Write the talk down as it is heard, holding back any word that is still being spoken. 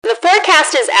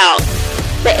forecast is out.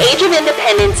 The age of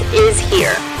independence is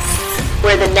here,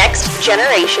 where the next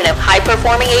generation of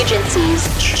high-performing agencies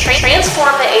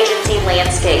transform the agency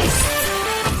landscape.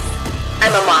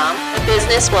 I'm a mom,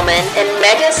 businesswoman, and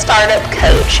mega startup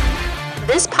coach.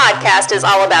 This podcast is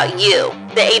all about you,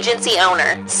 the agency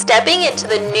owner, stepping into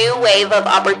the new wave of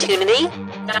opportunity,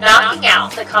 knocking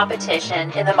out the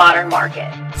competition in the modern market.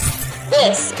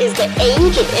 This is the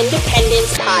Age of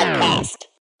Independence podcast.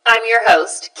 I'm your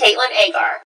host, Caitlin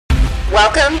Agar.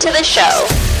 Welcome to the show.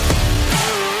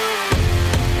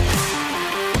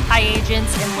 Hi,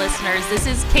 agents and listeners. This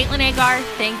is Caitlin Agar.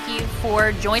 Thank you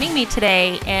for joining me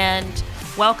today, and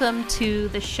welcome to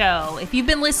the show. If you've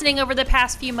been listening over the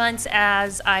past few months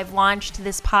as I've launched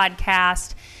this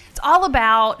podcast, it's all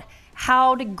about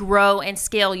how to grow and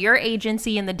scale your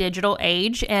agency in the digital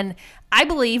age. And I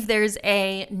believe there's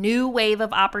a new wave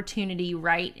of opportunity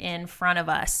right in front of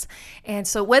us. And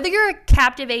so whether you're a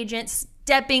captive agent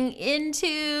stepping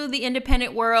into the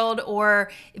independent world,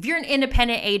 or if you're an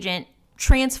independent agent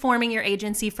transforming your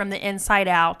agency from the inside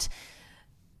out,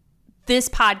 this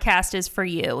podcast is for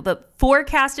you. The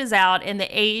forecast is out and the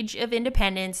age of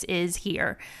independence is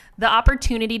here. The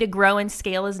opportunity to grow and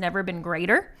scale has never been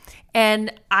greater.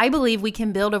 And I believe we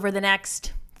can build over the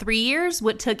next 3 years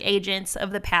what took agents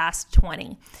of the past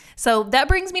 20. So that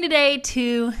brings me today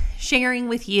to sharing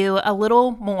with you a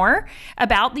little more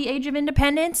about the age of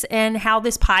independence and how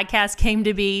this podcast came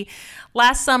to be.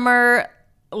 Last summer,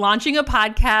 launching a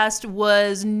podcast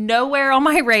was nowhere on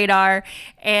my radar,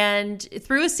 and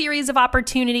through a series of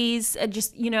opportunities,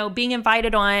 being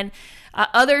invited on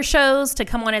other shows to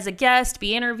come on as a guest,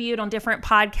 be interviewed on different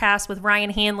podcasts with Ryan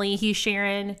Hanley, Hugh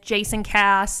Sharon, Jason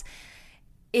Cass,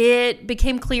 it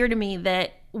became clear to me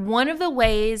that one of the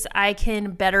ways I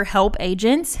can better help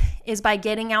agents is by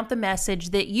getting out the message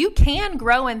that you can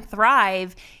grow and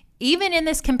thrive even in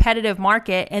this competitive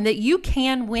market, and that you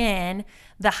can win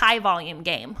the high volume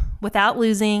game without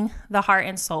losing the heart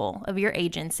and soul of your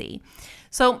agency.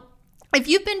 So if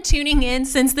you've been tuning in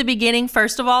since the beginning,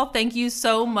 first of all, thank you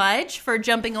so much for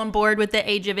jumping on board with the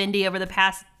Age of Indie over the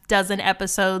past dozen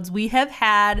episodes. We have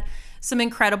had some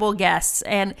incredible guests.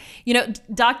 And,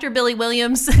 Dr. Billy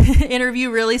Williams' interview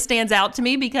really stands out to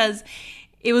me because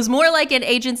it was more like an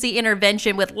agency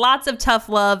intervention with lots of tough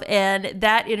love, and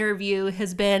that interview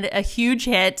has been a huge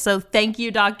hit. So thank you,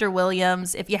 Dr.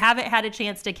 Williams. If you haven't had a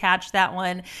chance to catch that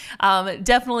one,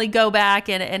 definitely go back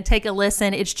and take a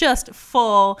listen. It's just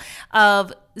full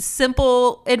of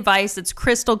simple advice. It's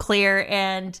crystal clear,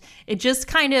 and it just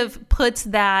kind of puts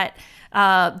that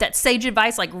sage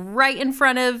advice like right in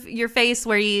front of your face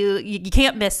where you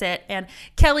can't miss it. And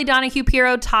Kelly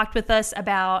Donahue-Piro talked with us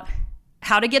about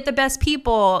how to get the best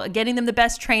people, getting them the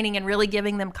best training, and really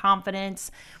giving them confidence.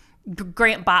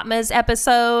 Grant Botma's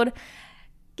episode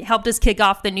helped us kick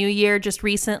off the new year just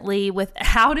recently with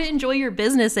how to enjoy your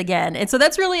business again. And so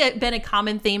that's really been a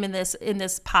common theme in this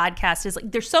podcast, is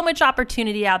like, there's so much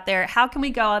opportunity out there. How can we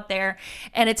go out there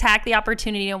and attack the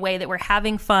opportunity in a way that we're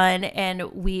having fun and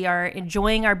we are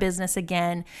enjoying our business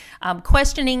again,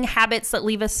 questioning habits that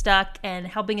leave us stuck and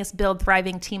helping us build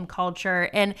thriving team culture.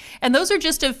 And those are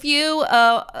just a few.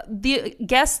 The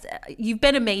guests, you've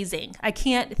been amazing. I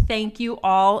can't thank you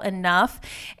all enough.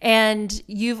 And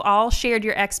you've all shared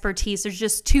your expertise. There's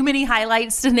just too many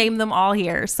highlights to name them all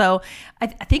here. So I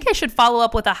think I should follow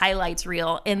up with a highlights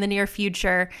reel in the near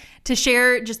future to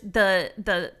share just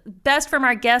the best from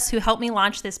our guests who helped me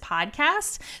launch this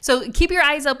podcast. So keep your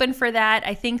eyes open for that.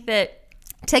 I think that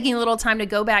taking a little time to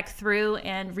go back through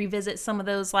and revisit some of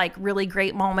those like really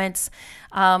great moments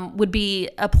would be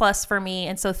a plus for me.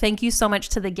 And so thank you so much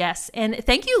to the guests, and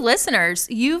thank you listeners.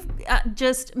 You've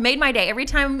just made my day. Every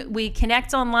time we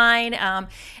connect online,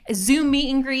 Zoom meet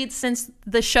and greets since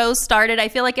the show started, I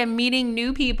feel like I'm meeting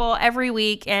new people every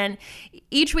week. And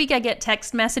each week I get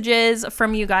text messages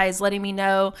from you guys letting me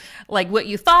know like what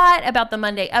you thought about the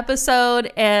Monday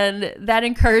episode, and that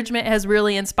encouragement has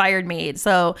really inspired me.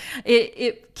 So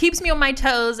it keeps me on my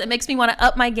toes. It makes me want to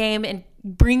up my game and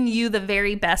bring you the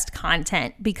very best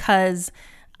content, because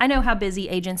I know how busy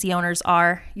agency owners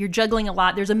are. You're juggling a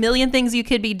lot. There's a million things you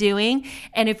could be doing.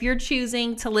 And if you're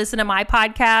choosing to listen to my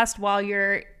podcast while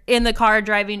you're in the car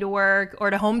driving to work or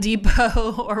to Home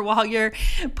Depot, or while you're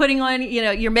putting on,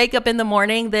 your makeup in the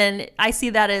morning, then I see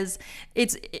that as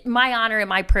it's my honor and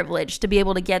my privilege to be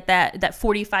able to get that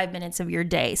 45 minutes of your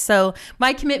day. So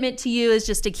my commitment to you is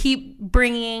just to keep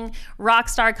bringing rock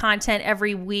star content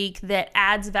every week that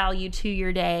adds value to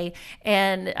your day.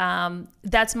 And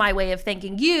that's my way of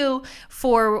thanking you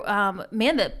for,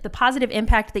 the positive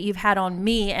impact that you've had on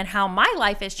me and how my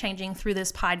life is changing through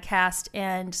this podcast.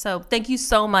 And so thank you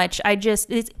so much much.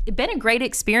 It's been a great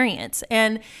experience.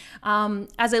 And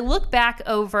as I look back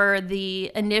over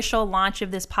the initial launch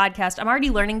of this podcast, I'm already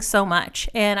learning so much,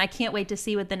 and I can't wait to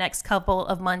see what the next couple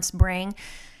of months bring.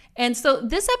 And so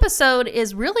this episode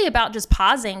is really about just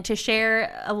pausing to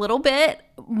share a little bit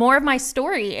more of my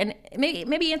story and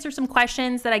maybe answer some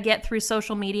questions that I get through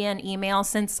social media and email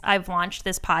since I've launched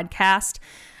this podcast.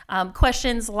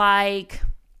 Questions like,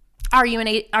 are you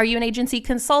an agency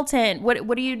consultant?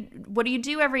 What do you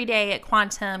do every day at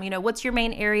Quantum? What's your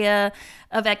main area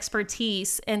of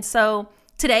expertise? And so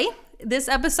today, this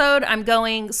episode, I'm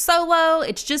going solo.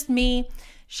 It's just me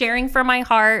sharing from my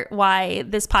heart why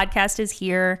this podcast is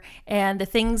here and the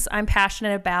things I'm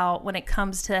passionate about when it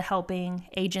comes to helping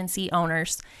agency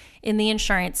owners in the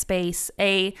insurance space.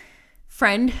 A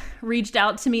friend reached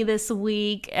out to me this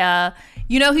week.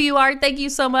 You know who you are. Thank you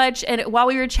so much. And while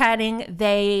we were chatting,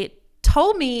 they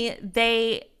told me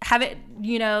they haven't,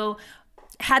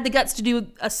 had the guts to do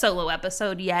a solo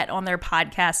episode yet on their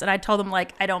podcast. And I told them, I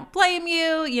don't blame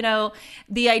you.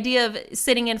 The idea of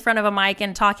sitting in front of a mic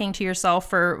and talking to yourself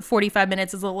for 45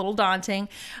 minutes is a little daunting.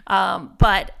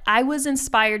 But I was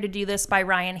inspired to do this by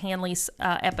Ryan Hanley's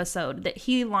episode that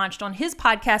he launched on his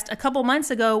podcast a couple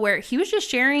months ago, where he was just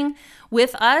sharing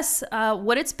with us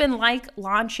what it's been like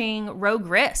launching Rogue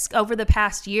Risk over the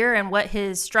past year and what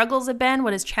his struggles have been,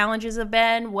 what his challenges have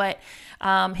been, what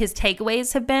his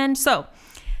takeaways have been. So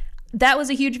that was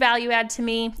a huge value add to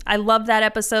me. I love that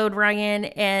episode, Ryan.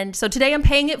 And so today I'm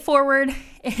paying it forward.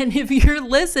 And if you're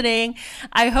listening,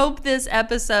 I hope this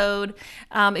episode,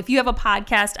 if you have a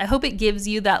podcast, I hope it gives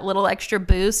you that little extra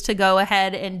boost to go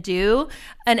ahead and do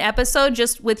an episode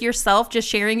just with yourself, just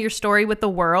sharing your story with the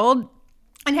world.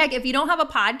 And heck, if you don't have a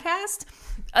podcast,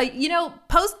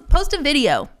 post a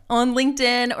video on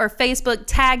LinkedIn or Facebook,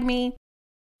 tag me.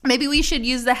 Maybe we should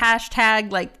use the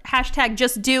hashtag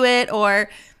just do it, or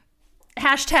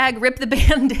hashtag rip the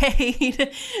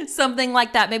Band-Aid, something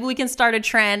like that. Maybe we can start a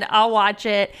trend. I'll watch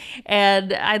it,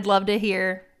 and I'd love to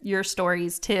hear your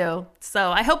stories too.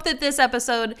 So I hope that this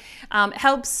episode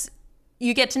helps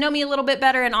you get to know me a little bit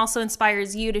better and also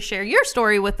inspires you to share your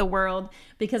story with the world,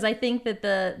 because I think that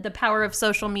the power of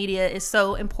social media is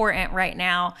so important right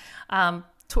now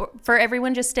for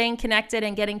everyone just staying connected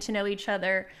and getting to know each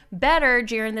other better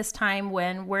during this time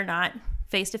when we're not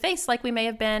face-to-face like we may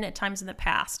have been at times in the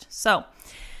past. So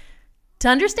to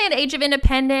understand Age of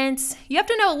Independence, you have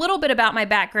to know a little bit about my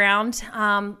background.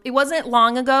 It wasn't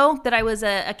long ago that I was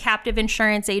a captive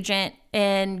insurance agent,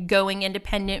 and going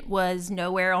independent was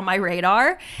nowhere on my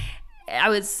radar. I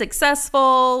was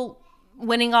successful,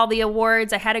 winning all the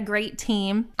awards. I had a great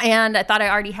team, and I thought I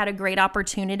already had a great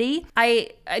opportunity.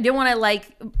 I didn't want to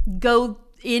go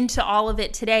into all of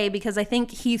it today, because I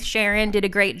think Heath Sharon did a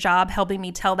great job helping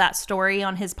me tell that story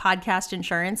on his podcast,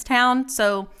 Insurance Town.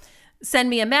 So send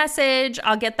me a message.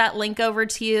 I'll get that link over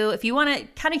to you. If you want to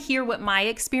kind of hear what my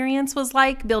experience was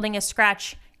like building a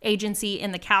scratch agency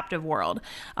in the captive world.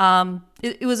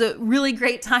 It was a really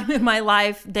great time in my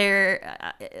life. There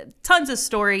tons of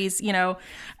stories,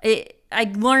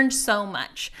 I learned so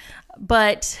much.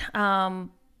 But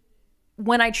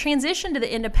when I transitioned to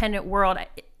the independent world,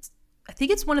 I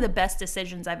think it's one of the best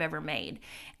decisions I've ever made.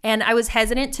 And I was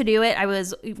hesitant to do it. I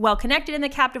was well connected in the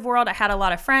captive world. I had a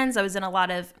lot of friends. I was in a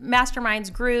lot of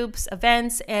masterminds, groups,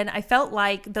 events, and I felt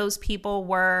like those people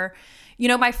were,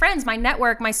 my friends, my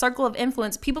network, my circle of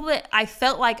influence, people that I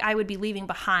felt like I would be leaving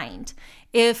behind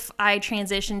if I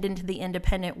transitioned into the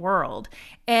independent world.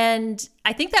 And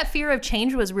I think that fear of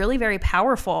change was really very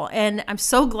powerful. And I'm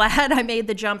so glad I made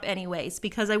the jump anyways,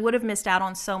 because I would have missed out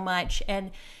on so much.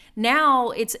 And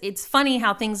now it's funny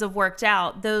how things have worked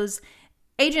out. Those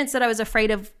agents that I was afraid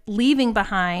of leaving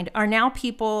behind are now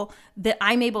people that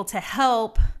I'm able to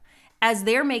help as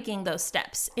they're making those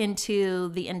steps into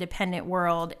the independent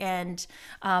world. And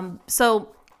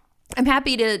so I'm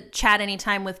happy to chat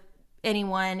anytime with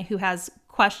anyone who has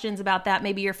questions about that.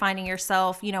 Maybe you're finding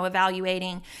yourself,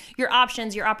 evaluating your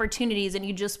options, your opportunities, and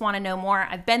you just want to know more.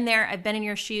 I've been there. I've been in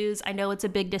your shoes. I know it's a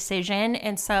big decision.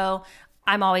 And so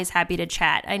I'm always happy to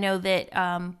chat. I know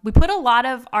that we put a lot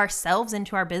of ourselves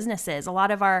into our businesses. A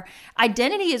lot of our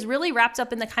identity is really wrapped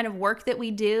up in the kind of work that we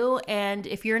do. And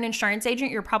if you're an insurance agent,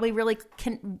 you're probably really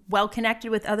well connected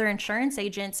with other insurance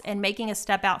agents, and making a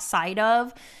step outside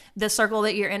of the circle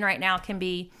that you're in right now can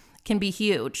be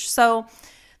huge. So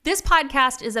this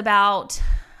podcast is about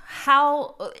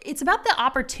it's about the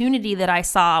opportunity that I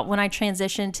saw when I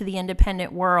transitioned to the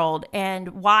independent world, and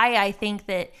why I think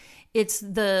that it's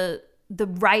the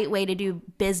right way to do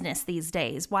business these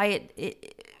days, why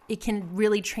it can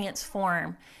really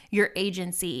transform your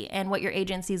agency and what your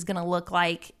agency is going to look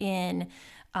like in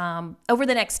over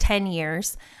the next 10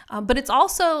 years. But it's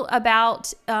also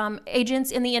about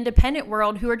agents in the independent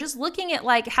world who are just looking at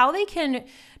like how they can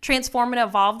transform and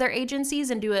evolve their agencies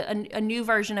and do a new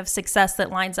version of success that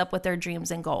lines up with their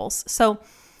dreams and goals. So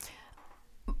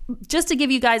just to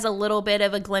give you guys a little bit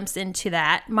of a glimpse into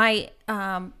that,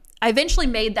 I eventually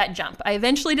made that jump. I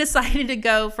eventually decided to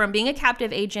go from being a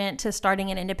captive agent to starting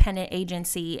an independent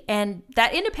agency. And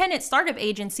that independent startup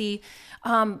agency,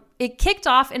 it kicked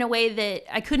off in a way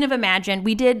that I couldn't have imagined.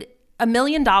 We did $1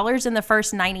 million in the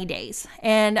first 90 days.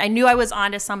 And I knew I was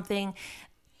onto something.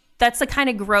 That's the kind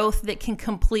of growth that can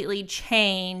completely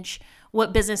change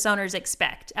what business owners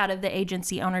expect out of the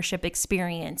agency ownership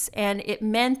experience. And it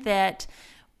meant that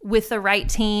with the right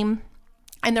team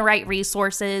and the right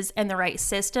resources and the right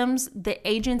systems, the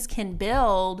agents can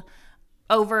build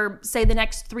over, say, the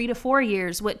next 3 to 4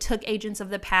 years what took agents of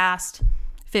the past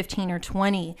 15 or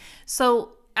 20.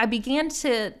 So I began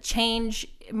to change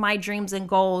my dreams and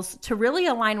goals to really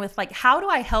align with like, how do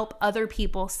I help other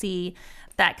people see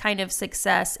that kind of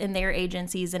success in their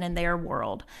agencies and in their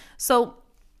world? So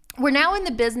we're now in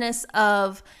the business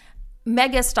of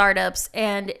mega startups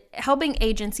and helping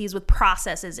agencies with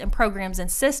processes and programs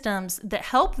and systems that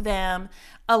help them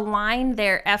align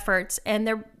their efforts and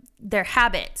their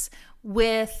habits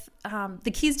with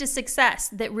the keys to success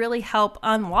that really help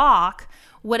unlock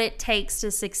what it takes to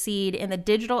succeed in the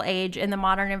digital age, in the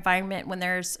modern environment when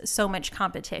there's so much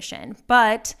competition.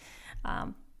 But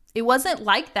it wasn't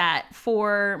like that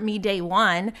for me day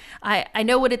one. I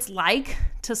know what it's like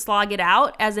to slog it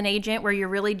out as an agent where you're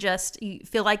really you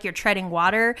feel like you're treading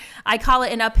water. I call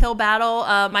it an uphill battle.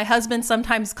 My husband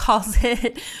sometimes calls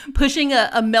it pushing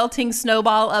a melting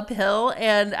snowball uphill.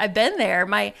 And I've been there.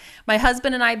 My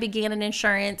husband and I began an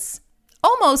insurance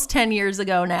almost 10 years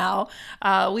ago now.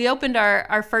 We opened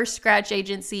our first scratch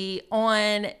agency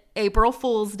on April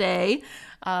Fool's Day.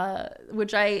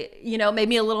 Which made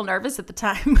me a little nervous at the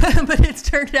time, but it's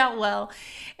turned out well.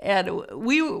 And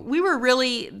we were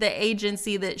really the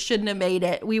agency that shouldn't have made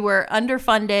it. We were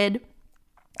underfunded,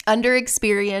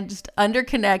 underexperienced,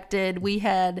 underconnected. We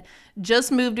had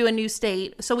just moved to a new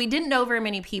state, so we didn't know very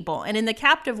many people. And in the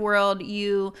captive world,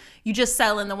 you just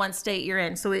sell in the one state you're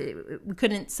in. So we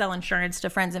couldn't sell insurance to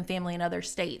friends and family in other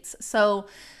states. So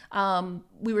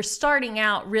we were starting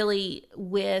out really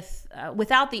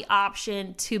without the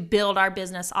option to build our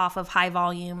business off of high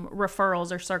volume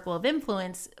referrals or circle of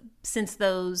influence, since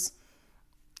those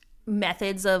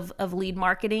methods of lead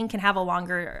marketing can have a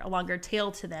longer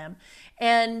tail to them.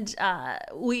 And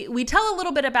we tell a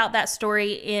little bit about that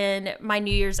story in my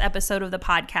New Year's episode of the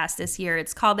podcast this year.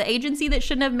 It's called The Agency That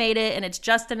Shouldn't Have Made It, and it's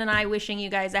Justin and I wishing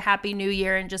you guys a happy new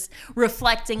year and just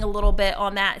reflecting a little bit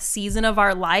on that season of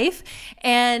our life.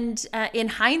 And in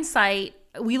hindsight,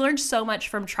 we learned so much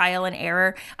from trial and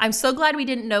error. I'm so glad we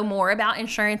didn't know more about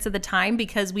insurance at the time,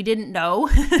 because we didn't know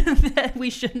that we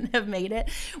shouldn't have made it.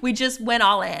 We just went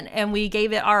all in and we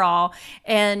gave it our all,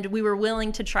 and we were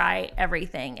willing to try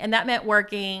everything. And that meant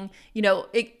working,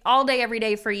 all day, every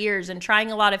day for years, and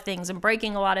trying a lot of things and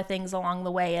breaking a lot of things along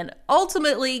the way. And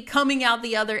ultimately coming out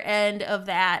the other end of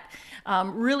that,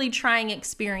 really trying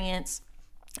experience,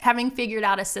 having figured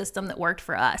out a system that worked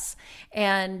for us.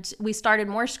 And we started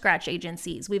more scratch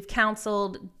agencies. We've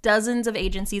counseled dozens of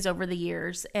agencies over the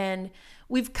years, and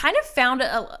we've kind of found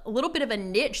a little bit of a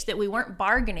niche that we weren't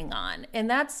bargaining on. And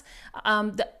that's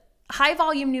the high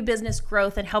volume new business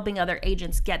growth and helping other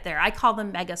agents get there. I call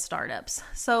them mega startups.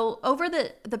 So over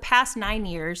the past 9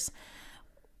 years,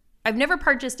 I've never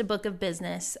purchased a book of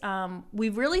business.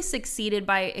 We've really succeeded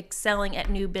by excelling at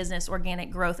new business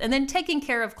organic growth and then taking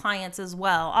care of clients as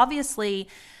well. Obviously,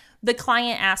 the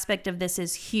client aspect of this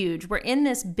is huge. We're in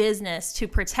this business to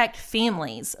protect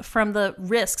families from the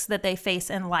risks that they face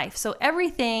in life. So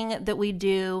everything that we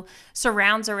do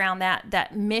surrounds around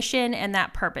that mission and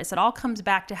that purpose. It all comes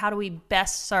back to how do we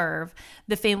best serve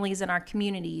the families in our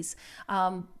communities.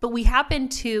 But we happen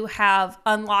to have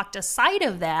unlocked a side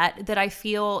of that I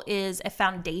feel is a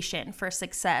foundation for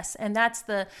success. And that's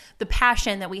the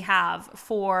passion that we have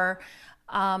for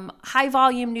high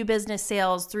volume new business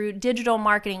sales through digital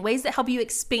marketing, ways that help you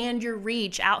expand your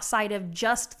reach outside of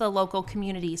just the local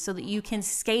community so that you can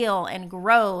scale and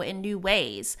grow in new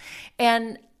ways.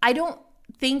 And I don't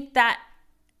think that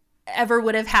ever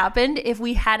would have happened if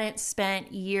we hadn't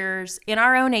spent years in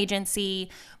our own agency,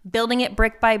 building it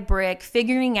brick by brick,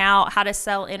 figuring out how to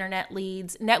sell internet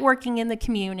leads, networking in the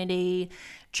community,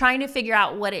 trying to figure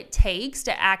out what it takes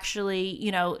to actually,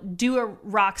 do a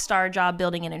rock star job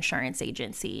building an insurance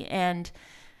agency. And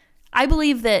I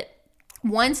believe that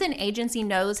once an agency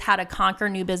knows how to conquer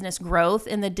new business growth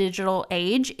in the digital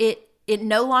age, it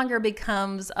no longer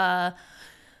becomes a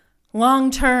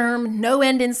long-term, no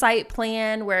end in sight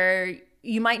plan where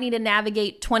you might need to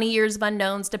navigate 20 years of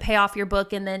unknowns to pay off your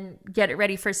book and then get it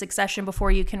ready for succession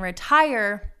before you can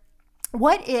retire.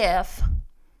 What if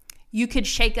you could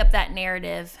shake up that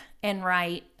narrative and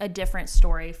write a different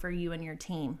story for you and your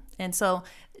team? And so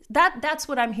that's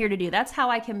what I'm here to do. That's how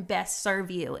I can best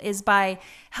serve you, is by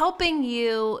helping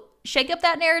you shake up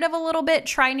that narrative a little bit,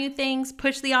 try new things,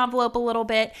 push the envelope a little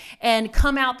bit, and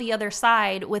come out the other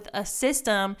side with a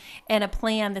system and a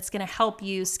plan that's going to help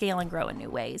you scale and grow in new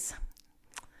ways.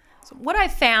 So what I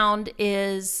found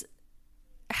is,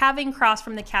 having crossed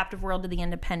from the captive world to the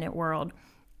independent world,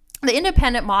 the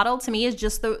independent model to me is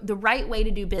just the right way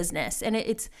to do business. And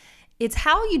it's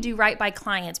how you do right by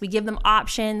clients. We give them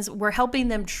options. We're helping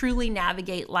them truly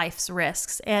navigate life's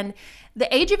risks. And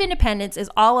the age of independence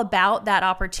is all about that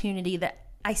opportunity that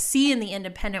I see in the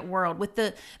independent world, with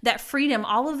that freedom,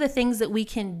 all of the things that we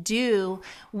can do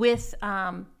with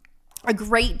a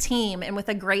great team and with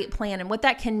a great plan, and what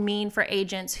that can mean for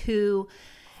agents who,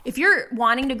 if you're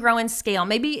wanting to grow and scale,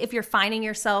 maybe if you're finding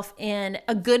yourself in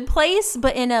a good place,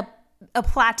 but in a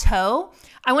plateau,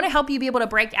 I want to help you be able to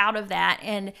break out of that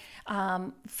and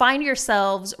find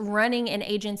yourselves running an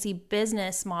agency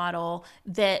business model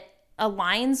that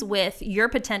aligns with your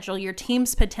potential, your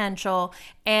team's potential,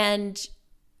 and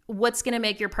what's going to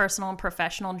make your personal and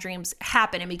professional dreams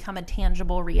happen and become a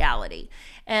tangible reality.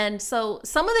 And so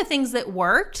some of the things that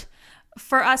worked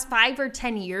for us 5 or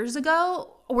 10 years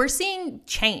ago, we're seeing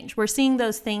change. We're seeing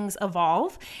those things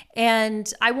evolve.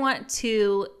 And I want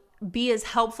to be as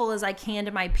helpful as I can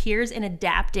to my peers in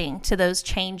adapting to those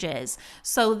changes,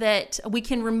 so that we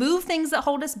can remove things that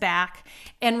hold us back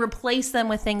and replace them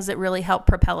with things that really help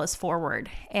propel us forward.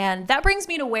 And that brings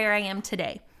me to where I am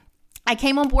today. I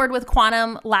came on board with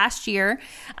Quantum last year.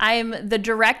 I'm the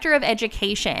director of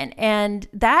education, and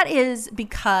that is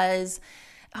because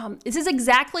this is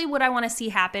exactly what I want to see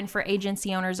happen for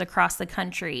agency owners across the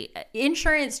country.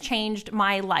 Insurance changed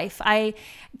my life. I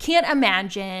can't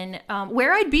imagine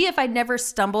where I'd be if I'd never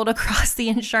stumbled across the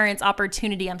insurance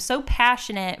opportunity. I'm so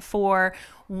passionate for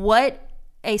what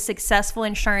a successful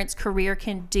insurance career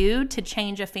can do to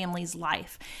change a family's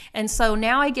life. And so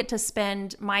now I get to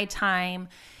spend my time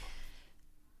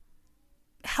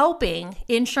helping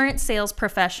insurance sales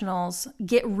professionals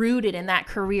get rooted in that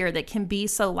career that can be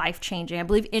so life-changing. I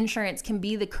believe insurance can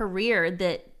be the career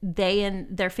that they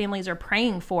and their families are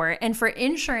praying for. And for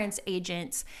insurance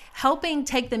agents, helping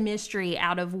take the mystery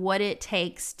out of what it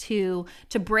takes to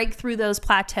break through those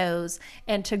plateaus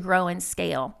and to grow and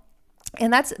scale.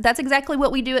 And that's exactly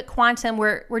what we do at Quantum.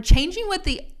 We're changing what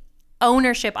the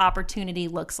ownership opportunity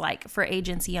looks like for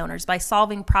agency owners by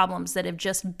solving problems that have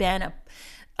just been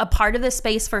a part of the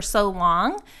space for so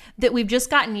long that we've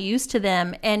just gotten used to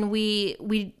them, and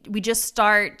we just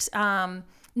start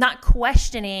not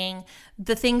questioning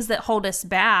the things that hold us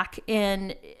back,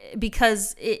 and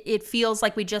because it feels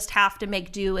like we just have to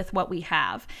make do with what we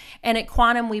have. And at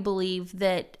Quantum, we believe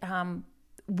that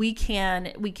we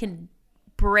can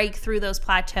break through those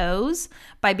plateaus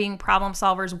by being problem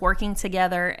solvers, working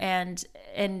together, and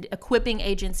equipping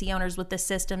agency owners with the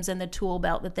systems and the tool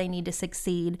belt that they need to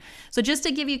succeed. So just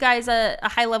to give you guys a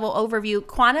high-level overview,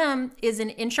 Quantum is an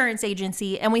insurance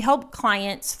agency, and we help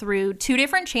clients through 2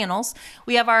 different channels.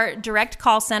 We have our direct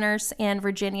call centers in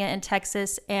Virginia and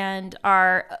Texas, and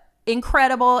our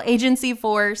incredible agency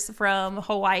force from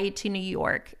Hawaii to New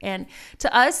York. And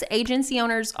to us, agency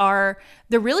owners are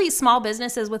the really small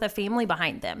businesses with a family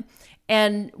behind them.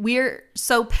 And we're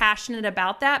so passionate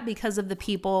about that because of the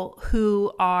people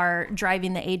who are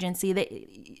driving the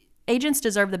agency. Agents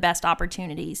deserve the best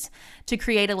opportunities to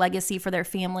create a legacy for their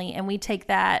family, and we take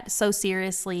that so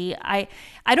seriously. I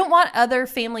don't want other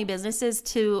family businesses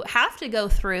to have to go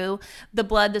through the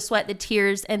blood, the sweat, the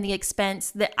tears, and the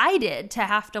expense that I did to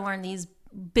have to learn these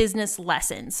business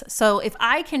lessons. So if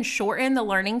I can shorten the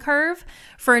learning curve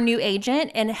for a new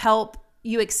agent and help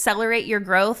you accelerate your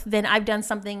growth, then I've done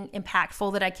something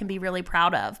impactful that I can be really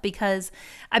proud of, because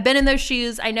I've been in those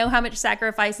shoes. I know how much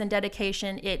sacrifice and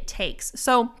dedication it takes.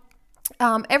 So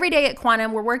every day at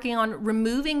Quantum, we're working on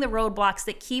removing the roadblocks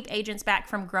that keep agents back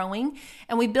from growing.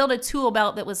 And we built a tool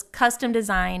belt that was custom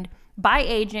designed by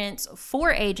agents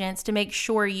for agents to make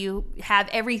sure you have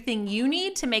everything you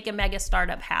need to make a mega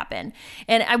startup happen.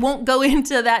 And I won't go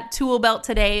into that tool belt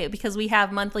today because we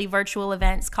have monthly virtual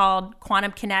events called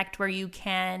Quantum Connect, where you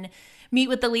can meet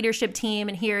with the leadership team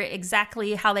and hear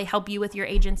exactly how they help you with your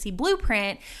agency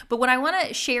blueprint. But what I want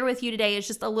to share with you today is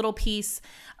just a little piece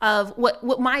of what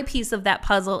my piece of that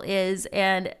puzzle is,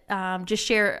 and just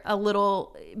share a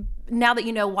little now that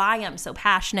you know why I'm so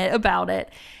passionate about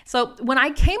it. So when I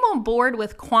came on board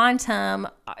with Quantum,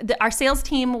 our sales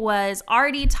team was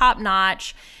already top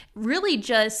notch, really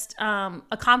just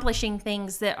accomplishing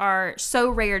things that are so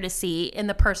rare to see in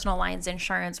the personal lines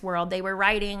insurance world. They were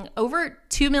writing over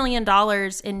 $2 million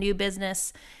in new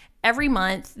business every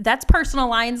month. That's personal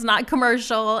lines, not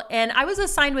commercial. And I was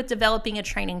assigned with developing a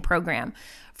training program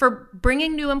for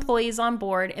bringing new employees on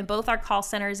board in both our call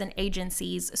centers and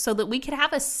agencies so that we could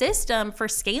have a system for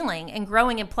scaling and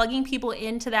growing and plugging people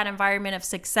into that environment of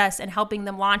success and helping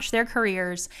them launch their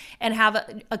careers and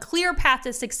have a clear path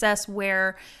to success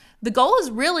where the goal is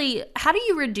really, how do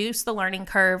you reduce the learning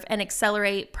curve and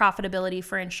accelerate profitability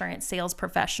for insurance sales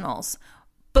professionals,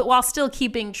 but while still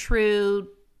keeping true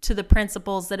to the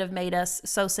principles that have made us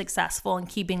so successful in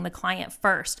keeping the client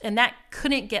first. And that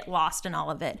couldn't get lost in all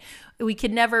of it. We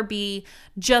could never be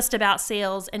just about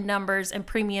sales and numbers and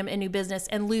premium and new business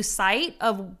and lose sight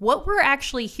of what we're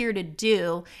actually here to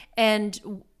do and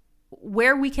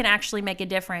where we can actually make a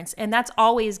difference. And that's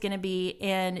always going to be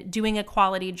in doing a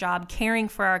quality job, caring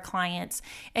for our clients,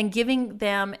 and giving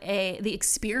them the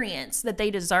experience that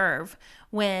they deserve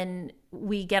when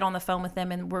we get on the phone with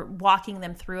them and we're walking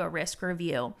them through a risk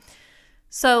review.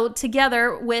 So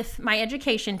together with my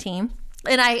education team,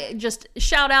 and I just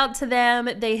shout out to them.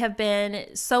 They have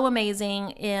been so amazing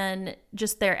in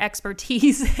just their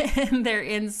expertise and their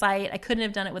insight. I couldn't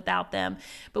have done it without them.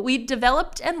 But we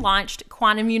developed and launched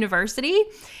Quantum University,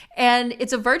 and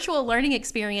it's a virtual learning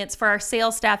experience for our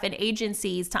sales staff and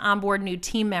agencies to onboard new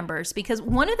team members. Because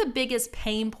one of the biggest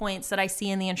pain points that I see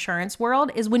in the insurance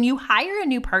world is when you hire a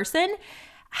new person,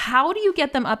 how do you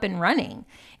get them up and running?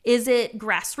 Is it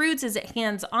grassroots? Is it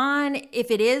hands-on?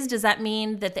 If it is, does that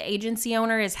mean that the agency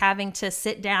owner is having to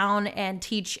sit down and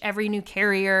teach every new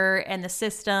carrier and the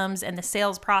systems and the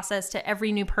sales process to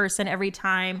every new person every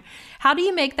time? How do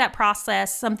you make that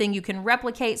process something you can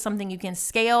replicate, something you can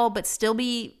scale, but still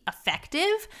be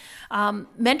effective?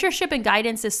 Mentorship and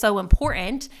guidance is so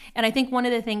important. And I think one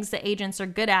of the things that agents are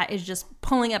good at is just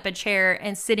pulling up a chair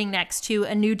and sitting next to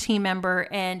a new team member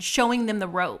and showing them the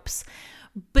ropes.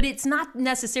 But it's not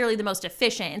necessarily the most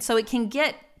efficient. And so it can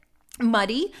get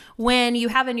muddy when you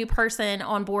have a new person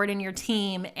on board in your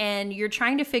team and you're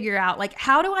trying to figure out, like,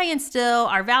 how do I instill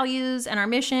our values and our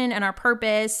mission and our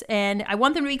purpose? And I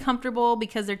want them to be comfortable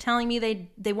because they're telling me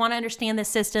they want to understand the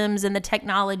systems and the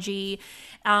technology.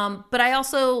 But I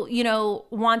also,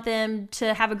 want them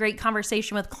to have a great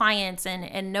conversation with clients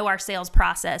and know our sales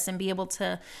process and be able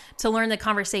to learn the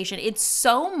conversation. It's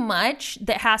so much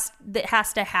that has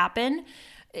to happen.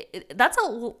 That's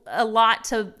a lot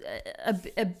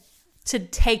to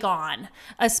take on,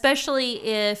 especially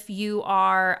if you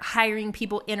are hiring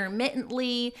people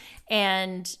intermittently.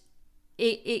 And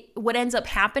what ends up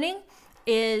happening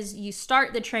is you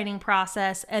start the training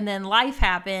process and then life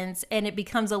happens and it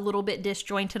becomes a little bit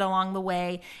disjointed along the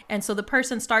way. And so the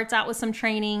person starts out with some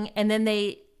training and then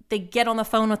they get on the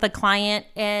phone with a client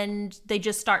and they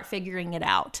just start figuring it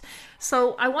out.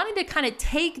 So I wanted to kind of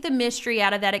take the mystery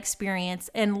out of that experience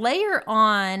and layer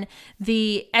on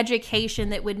the education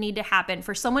that would need to happen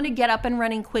for someone to get up and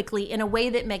running quickly in a way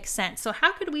that makes sense. So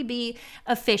how could we be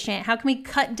efficient? How can we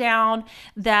cut down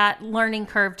that learning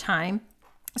curve time?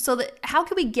 So that how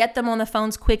can we get them on the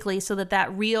phones quickly so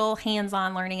that real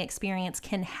hands-on learning experience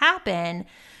can happen,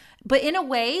 but in a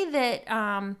way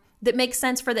that that makes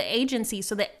sense for the agency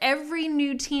so that every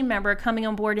new team member coming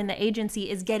on board in the agency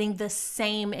is getting the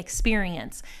same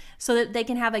experience so that they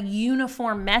can have a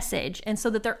uniform message and so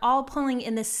that they're all pulling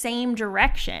in the same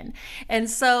direction. And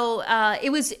so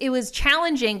it was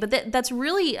challenging, but that's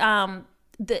really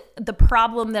the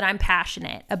problem that I'm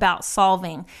passionate about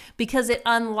solving, because it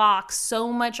unlocks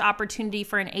so much opportunity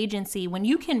for an agency when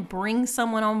you can bring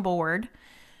someone on board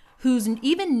who's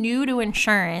even new to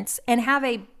insurance and have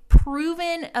a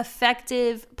proven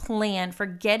effective plan for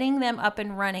getting them up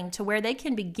and running to where they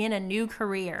can begin a new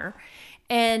career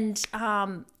and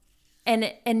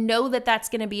know that that's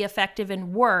going to be effective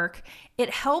and work. It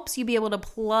helps you be able to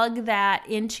plug that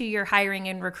into your hiring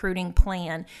and recruiting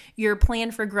plan, your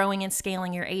plan for growing and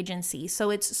scaling your agency.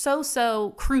 So it's so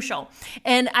crucial.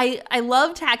 And I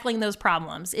love tackling those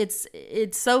problems. It's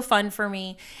so fun for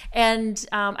me. And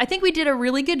I think we did a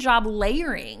really good job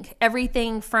layering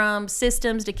everything from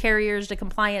systems to carriers to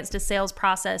compliance to sales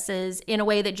processes in a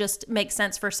way that just makes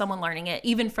sense for someone learning it,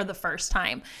 even for the first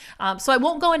time. So I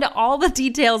won't go into all the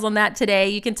details on that today.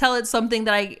 You can tell it's something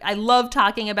that I love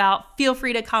talking about. Feel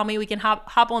free to call me. We can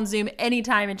hop on Zoom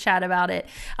anytime and chat about it.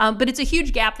 But it's a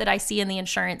huge gap that I see in the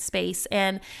insurance space.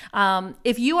 And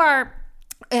if you are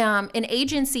an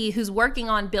agency who's working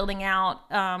on building out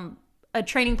a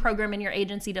training program in your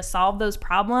agency to solve those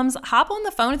problems, hop on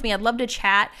the phone with me. I'd love to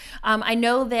chat. I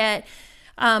know that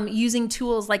using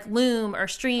tools like Loom or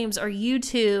Streams or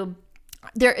YouTube,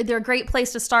 they're a great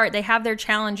place to start. They have their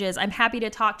challenges. I'm happy to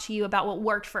talk to you about what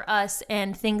worked for us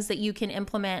and things that you can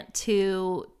implement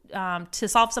to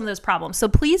solve some of those problems. So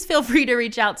please feel free to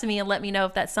reach out to me and let me know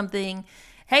if that's something,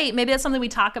 hey, maybe that's something we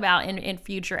talk about in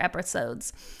future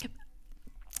episodes.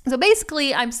 So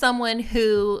basically, I'm someone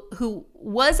who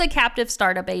was a captive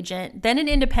startup agent, then an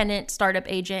independent startup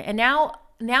agent, and now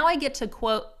I get to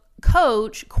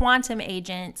coach quantum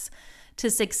agents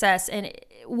to success. And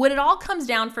what it all comes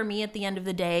down for me at the end of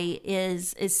the day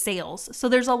is sales. So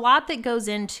there's a lot that goes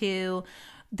into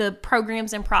the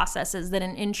programs and processes that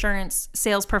an insurance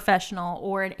sales professional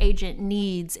or an agent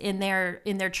needs in their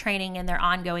training and their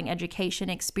ongoing education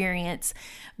experience.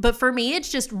 But for me, it's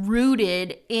just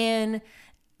rooted in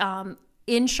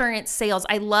insurance sales.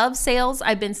 I love sales.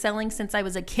 I've been selling since I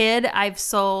was a kid. I've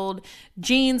sold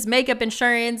jeans, makeup,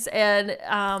 insurance, and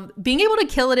being able to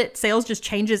kill it at sales just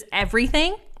changes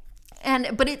everything.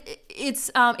 But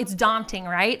it's daunting,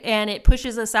 right? And it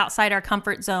pushes us outside our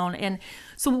comfort zone. And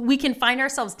so we can find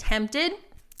ourselves tempted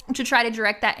to try to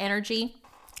direct that energy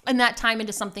and that time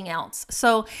into something else.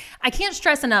 So I can't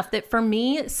stress enough that for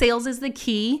me, sales is the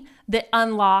key that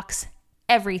unlocks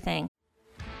everything.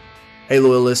 Hey,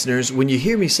 loyal listeners, when you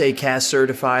hear me say CAS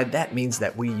certified, that means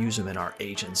that we use them in our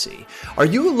agency. Are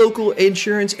you a local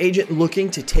insurance agent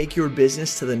looking to take your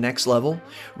business to the next level?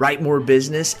 Write more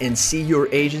business and see your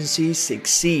agency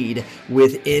succeed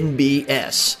with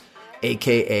NBS,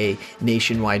 aka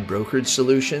Nationwide Brokerage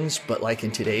Solutions. But like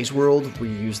in today's world, we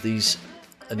use these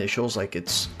initials like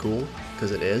it's cool,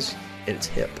 because it is. It's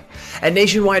hip. At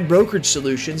Nationwide Brokerage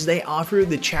Solutions, they offer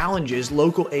the challenges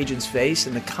local agents face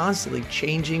in the constantly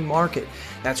changing market.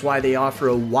 That's why they offer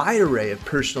a wide array of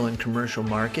personal and commercial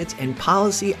markets and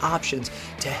policy options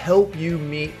to help you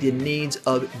meet the needs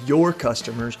of your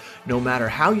customers, no matter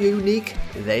how unique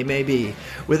they may be.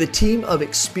 With a team of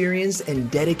experienced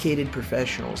and dedicated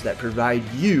professionals that provide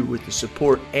you with the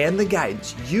support and the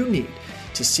guidance you need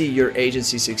to see your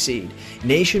agency succeed,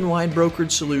 Nationwide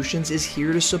Brokerage Solutions is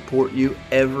here to support you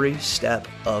every step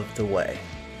of the way.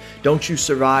 Don't you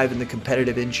survive in the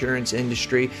competitive insurance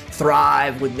industry?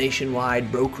 Thrive with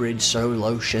Nationwide Brokerage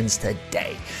Solutions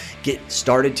today. Get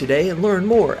started today and learn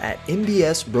more at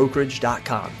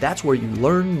mbsbrokerage.com. That's where you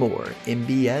learn more,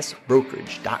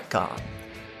 mbsbrokerage.com.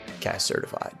 CAS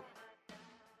certified.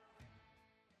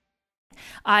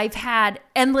 I've had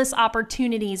endless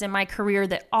opportunities in my career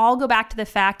that all go back to the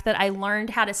fact that I learned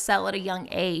how to sell at a young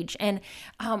age. And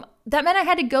that meant I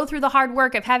had to go through the hard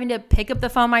work of having to pick up the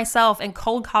phone myself and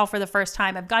cold call for the first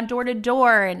time. I've gone door to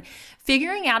door, and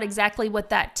figuring out exactly what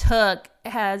that took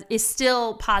is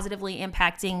still positively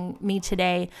impacting me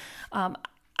today.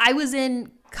 I was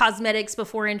in cosmetics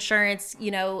before insurance,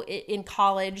 in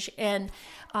college, and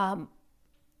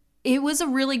it was a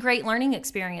really great learning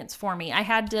experience for me. I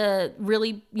had to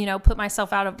really, put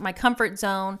myself out of my comfort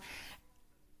zone.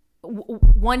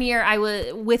 1 year I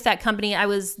was with that company, I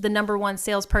was the number one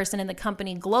salesperson in the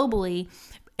company globally.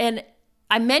 And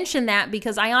I mention that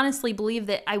because I honestly believe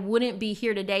that I wouldn't be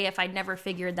here today if I'd never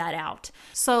figured that out.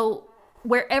 So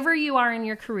wherever you are in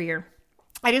your career,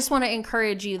 I just want to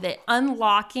encourage you that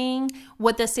unlocking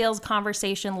what the sales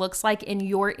conversation looks like in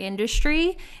your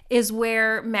industry is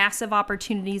where massive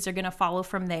opportunities are going to follow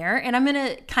from there. And I'm going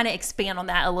to kind of expand on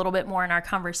that a little bit more in our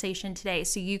conversation today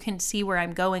so you can see where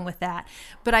I'm going with that.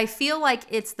 But I feel like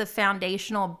it's the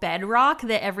foundational bedrock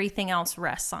that everything else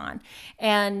rests on.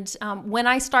 And when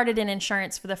I started in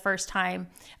insurance for the first time,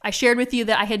 I shared with you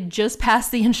that I had just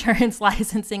passed the insurance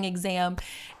licensing exam,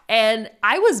 and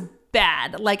I was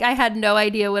bad. Like, I had no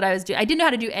idea what I was doing. I didn't know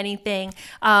how to do anything.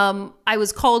 I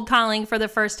was cold calling for the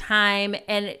first time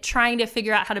and trying to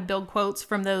figure out how to build quotes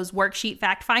from those worksheet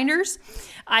fact finders.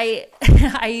 I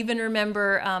even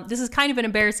remember, this is kind of an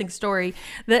embarrassing story,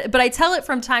 but I tell it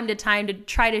from time to time to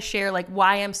try to share like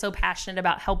why I'm so passionate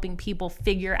about helping people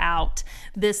figure out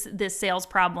this sales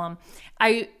problem.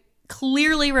 I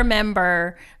clearly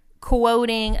remember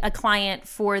quoting a client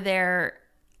for their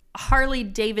Harley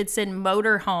Davidson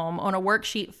motorhome on a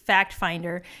worksheet fact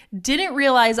finder. Didn't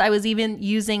realize I was even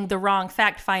using the wrong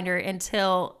fact finder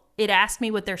until it asked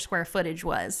me what their square footage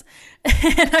was.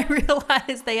 And I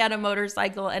realized they had a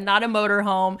motorcycle and not a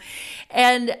motorhome.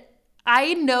 And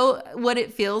I know what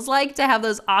it feels like to have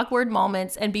those awkward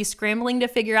moments and be scrambling to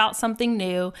figure out something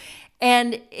new.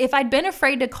 And if I'd been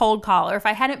afraid to cold call, or if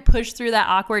I hadn't pushed through that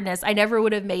awkwardness, I never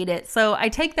would have made it. So I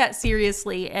take that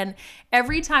seriously. And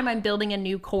every time I'm building a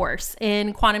new course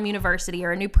in Quantum University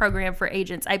or a new program for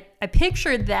agents, I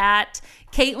picture that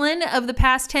Caitlin of the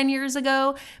past 10 years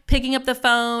ago, picking up the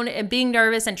phone and being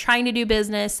nervous and trying to do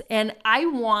business. And I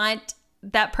want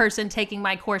that person taking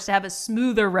my course to have a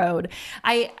smoother road.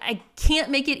 I can't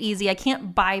make it easy. I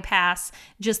can't bypass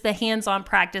just the hands-on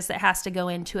practice that has to go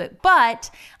into it,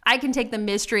 but I can take the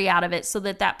mystery out of it so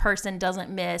that that person doesn't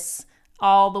miss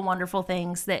all the wonderful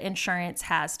things that insurance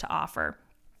has to offer.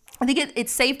 I think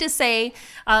it's safe to say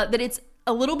that it's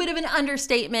a little bit of an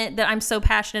understatement that I'm so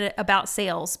passionate about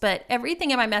sales, but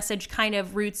everything in my message kind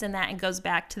of roots in that and goes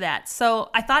back to that. So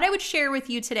I thought I would share with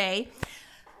you today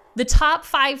the top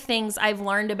 5 things I've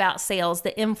learned about sales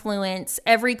that influence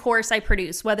every course I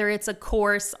produce, whether it's a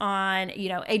course on,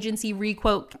 agency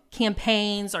requote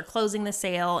campaigns or closing the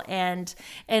sale. And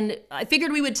I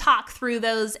figured we would talk through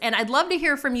those. And I'd love to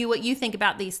hear from you what you think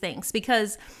about these things,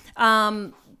 because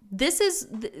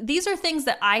these are things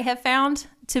that I have found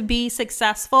to be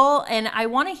successful. And I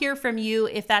want to hear from you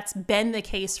if that's been the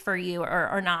case for you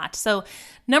or not. So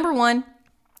number 1,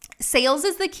 sales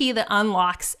is the key that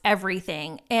unlocks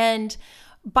everything. And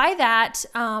by that,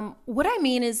 what I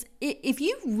mean is if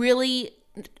you really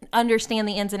understand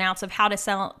the ins and outs of how to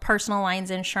sell personal lines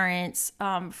insurance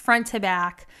front to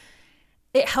back,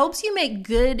 it helps you make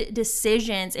good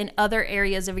decisions in other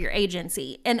areas of your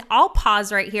agency. And I'll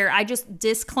pause right here.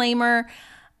 Disclaimer,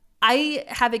 I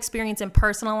have experience in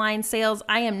personal line sales.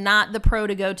 I am not the pro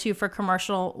to go to for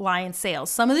commercial line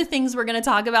sales. Some of the things we're going to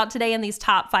talk about today in these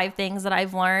top 5 things that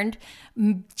I've learned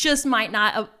just might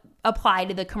not apply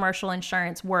to the commercial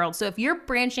insurance world. So if you're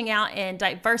branching out and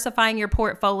diversifying your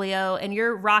portfolio and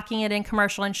you're rocking it in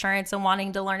commercial insurance and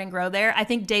wanting to learn and grow there, I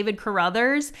think David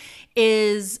Carruthers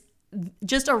is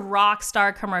just a rock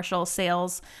star commercial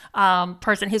sales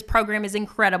person. His program is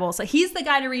incredible. So he's the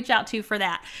guy to reach out to for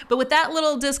that. But with that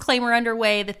little disclaimer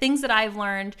underway, the things that I've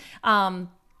learned,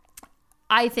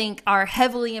 I think are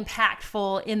heavily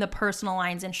impactful in the personal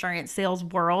lines insurance sales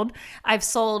world. I've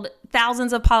sold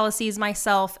thousands of policies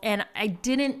myself, and I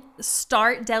didn't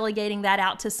start delegating that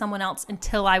out to someone else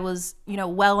until I was,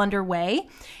 well underway.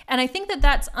 And I think that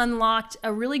that's unlocked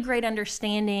a really great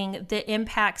understanding that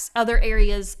impacts other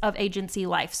areas of agency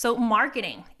life. So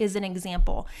marketing is an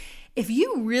example. If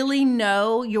you really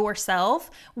know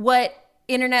yourself, what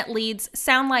internet leads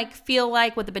sound like, feel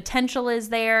like, what the potential is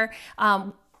there,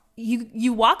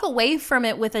 you walk away from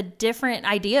it with a different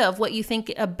idea of what you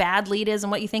think a bad lead is and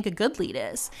what you think a good lead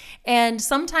is. And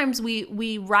sometimes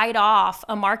we write off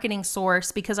a marketing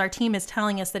source because our team is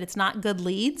telling us that it's not good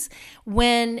leads,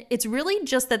 when it's really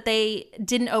just that they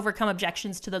didn't overcome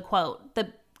objections to the quote.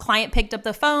 The client picked up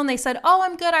the phone, they said, "Oh,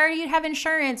 I'm good, I already have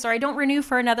insurance," or "I don't renew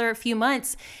for another few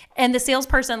months." And the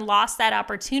salesperson lost that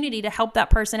opportunity to help that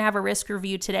person have a risk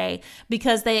review today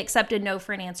because they accepted no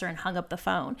for an answer and hung up the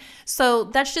phone. So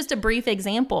that's just a brief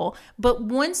example. But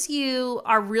once you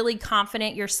are really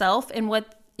confident yourself in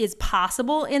what is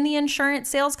possible in the insurance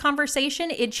sales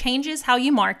conversation, it changes how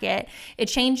you market. It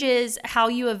changes how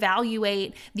you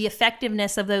evaluate the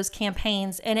effectiveness of those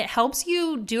campaigns, and it helps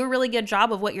you do a really good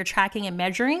job of what you're tracking and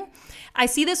measuring. I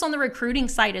see this on the recruiting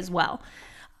side as well.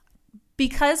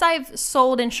 Because I've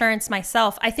sold insurance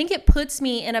myself, I think it puts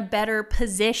me in a better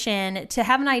position to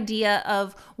have an idea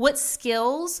of what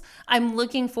skills I'm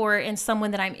looking for in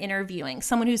someone that I'm interviewing,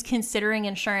 someone who's considering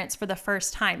insurance for the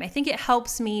first time. I think it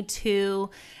helps me to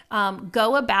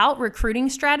go about recruiting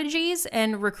strategies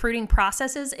and recruiting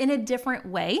processes in a different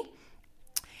way.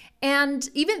 And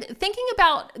even thinking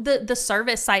about the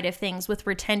service side of things with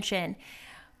retention,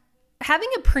 having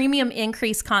a premium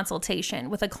increase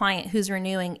consultation with a client who's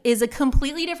renewing is a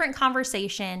completely different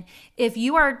conversation if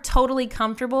you are totally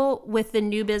comfortable with the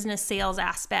new business sales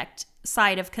aspect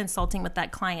side of consulting with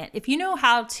that client. If you know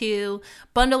how to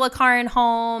bundle a car and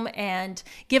home and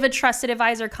give a trusted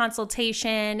advisor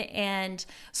consultation and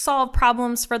solve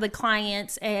problems for the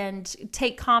clients and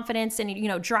take confidence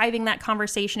in, driving that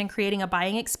conversation and creating a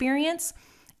buying experience,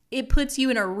 it puts you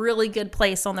in a really good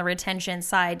place on the retention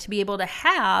side to be able to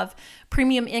have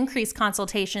premium increase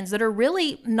consultations that are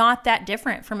really not that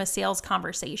different from a sales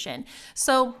conversation.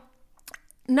 So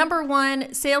number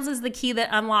 1, sales is the key that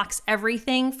unlocks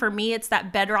everything. For me, it's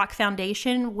that bedrock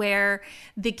foundation where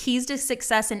the keys to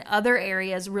success in other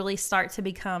areas really start to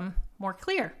become more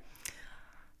clear.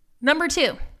 Number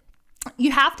 2,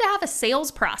 you have to have a sales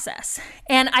process.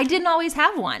 And I didn't always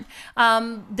have one.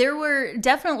 There were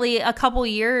definitely a couple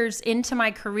years into my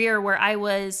career where I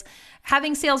was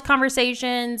having sales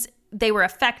conversations, they were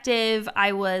effective.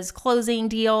 I was closing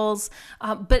deals,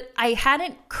 but I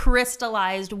hadn't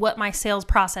crystallized what my sales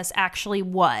process actually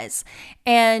was.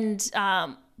 And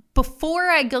before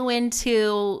I go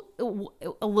into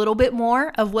a little bit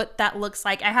more of what that looks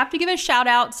like, I have to give a shout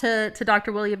out to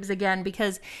Dr. Williams again,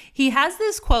 because he has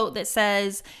this quote that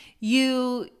says,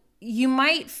 you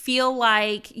might feel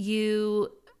like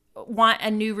you want a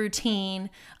new routine.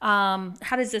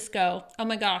 How does this go? Oh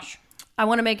my gosh. I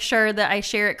want to make sure that I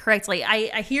share it correctly.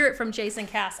 I hear it from Jason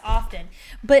Cass often,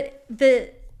 but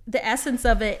the essence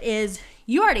of it is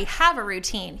you already have a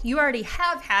routine. You already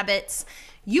have habits.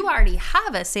 You already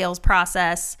have a sales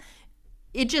process.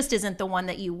 It just isn't the one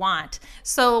that you want.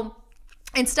 So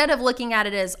instead of looking at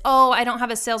it as, oh, I don't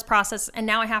have a sales process and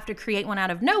now I have to create one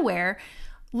out of nowhere,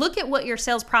 look at what your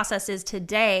sales process is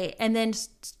today and then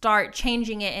start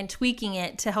changing it and tweaking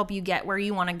it to help you get where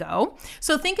you want to go.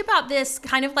 So think about this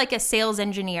kind of like a sales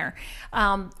engineer,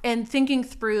 and thinking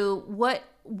through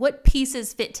what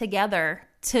pieces fit together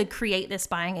to create this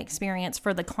buying experience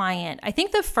for the client. I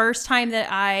think the first time that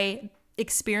I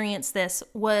experienced this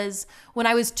was when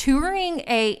I was touring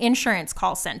a insurance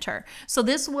call center. So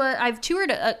I've toured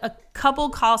a couple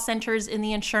call centers in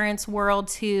the insurance world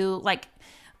to like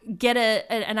get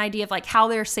an idea of like how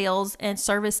their sales and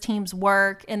service teams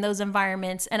work in those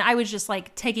environments. And I was just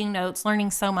like taking notes,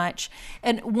 learning so much.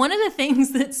 And one of the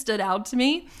things that stood out to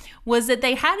me was that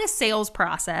they had a sales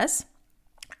process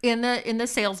in the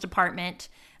sales department,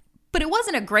 but it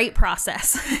wasn't a great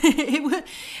process.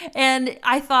 And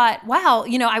I thought, wow,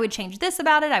 I would change this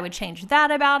about it. I would change that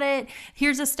about it.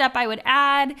 Here's a step I would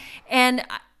add. And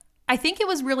I think it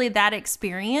was really that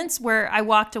experience where I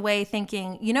walked away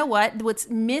thinking, you know what's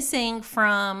missing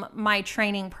from my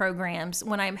training programs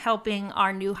when I'm helping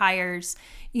our new hires,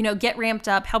 get ramped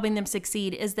up, helping them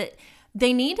succeed, is that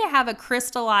they need to have a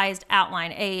crystallized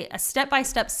outline, a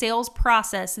step-by-step sales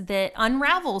process that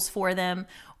unravels for them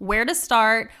where to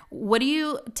start. What do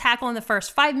you tackle in the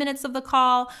first 5 minutes of the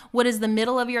call? What does the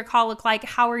middle of your call look like?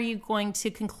 How are you going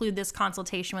to conclude this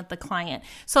consultation with the client?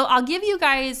 So I'll give you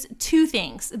guys two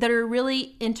things that are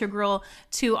really integral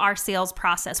to our sales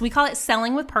process. We call it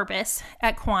selling with purpose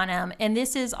at Quantum, and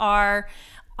this is our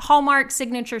hallmark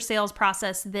signature sales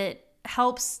process that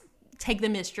helps take the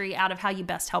mystery out of how you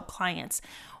best help clients.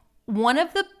 One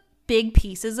of the big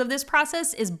pieces of this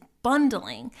process is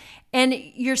bundling. And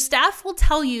your staff will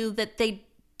tell you that they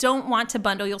don't want to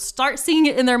bundle. You'll start seeing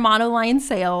it in their monoline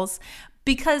sales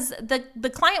because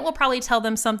the client will probably tell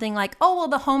them something like, oh, well,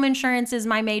 the home insurance is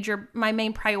my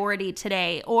main priority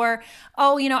today. Or,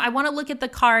 oh, I want to look at the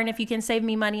car, and if you can save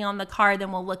me money on the car,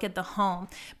 then we'll look at the home.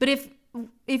 But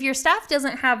if your staff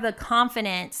doesn't have the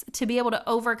confidence to be able to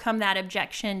overcome that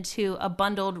objection to a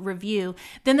bundled review,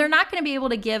 then they're not going to be able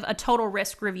to give a total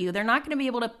risk review. They're not going to be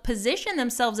able to position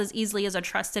themselves as easily as a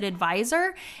trusted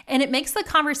advisor. And it makes the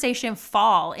conversation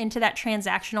fall into that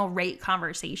transactional rate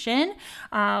conversation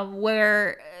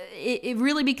where it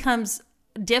really becomes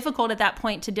difficult at that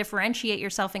point to differentiate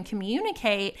yourself and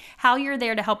communicate how you're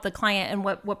there to help the client and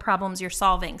what problems you're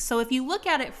solving. So if you look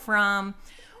at it from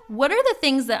what are the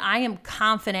things that I am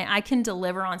confident I can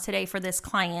deliver on today for this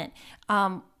client?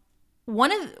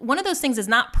 One of those things is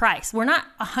not price. We're not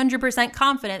 100%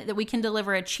 confident that we can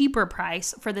deliver a cheaper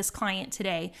price for this client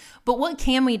today, but what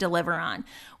can we deliver on?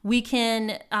 We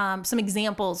can, some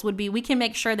examples would be, we can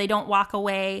make sure they don't walk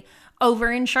away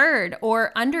overinsured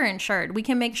or underinsured. We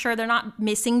can make sure they're not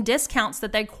missing discounts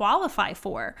that they qualify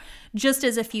for, just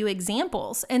as a few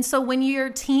examples. And so when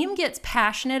your team gets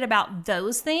passionate about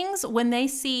those things, when they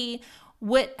see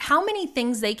how many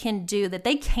things they can do that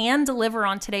they can deliver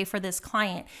on today for this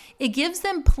client, it gives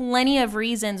them plenty of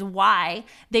reasons why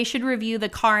they should review the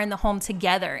car and the home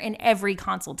together in every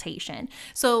consultation.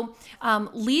 So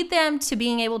lead them to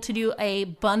being able to do a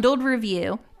bundled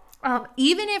review.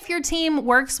 Even if your team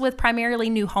works with primarily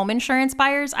new home insurance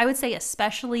buyers, I would say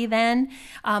especially then,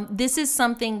 this is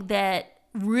something that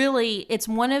really, it's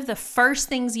one of the first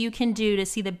things you can do to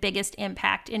see the biggest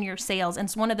impact in your sales. And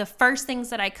it's one of the first things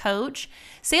that I coach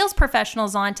sales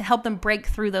professionals on to help them break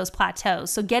through those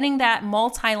plateaus. So getting that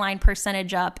multi-line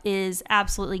percentage up is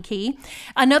absolutely key.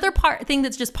 Another thing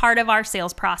that's just part of our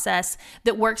sales process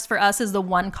that works for us is the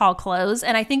one call close.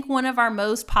 And I think one of our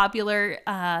most popular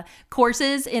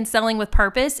courses in selling with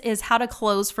purpose is how to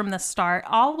close from the start,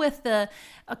 all with a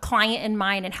client in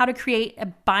mind, and how to create a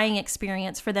buying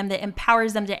experience for them that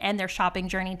empowers them to end their shopping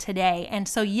journey today. And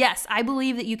so, yes, I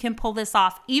believe that you can pull this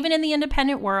off even in the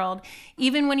independent world,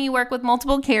 even when you work with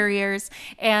multiple carriers,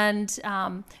 and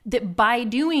that by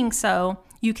doing so,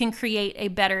 you can create a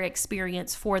better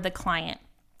experience for the client.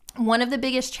 One of the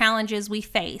biggest challenges we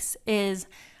face is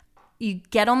You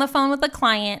get on the phone with the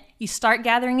client, you start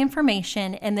gathering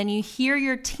information, and then you hear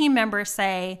your team member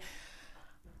say,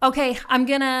 okay, I'm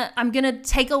gonna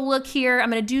take a look here. I'm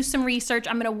gonna do some research.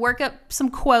 I'm gonna work up some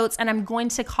quotes, and I'm going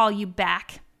to call you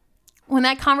back. When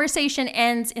that conversation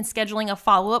ends in scheduling a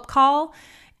follow-up call,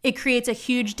 it creates a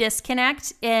huge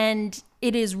disconnect, and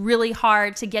it is really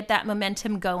hard to get that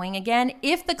momentum going again.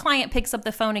 If the client picks up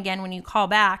the phone again when you call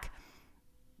back,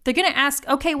 they're going to ask,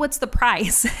 okay, what's the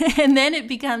price? And then it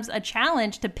becomes a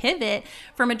challenge to pivot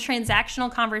from a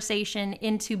transactional conversation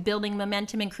into building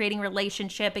momentum and creating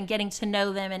relationship and getting to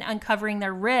know them and uncovering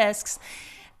their risks.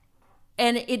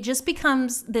 And it just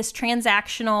becomes this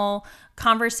transactional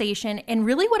conversation. And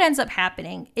really what ends up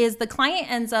happening is the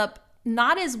client ends up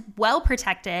not as well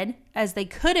protected as they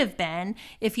could have been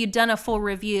if you'd done a full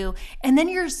review. And then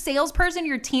your salesperson,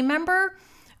 your team member,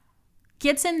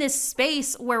 gets in this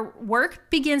space where work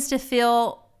begins to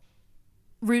feel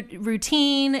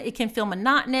routine. It can feel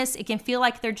monotonous. It can feel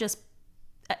like they're just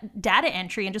data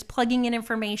entry and just plugging in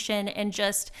information and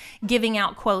just giving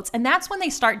out quotes. And that's when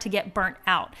they start to get burnt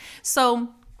out. So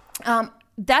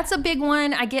that's a big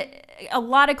one. I get a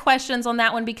lot of questions on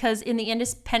that one because in the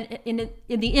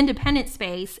independent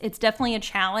space, it's definitely a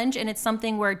challenge, and it's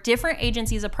something where different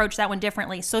agencies approach that one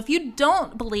differently. So if you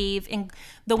don't believe in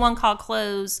the one call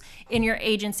close in your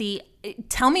agency,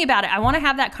 tell me about it. I want to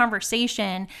have that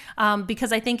conversation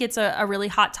because I think it's a really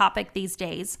hot topic these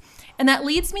days. And that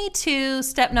leads me to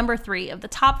step number 3 of the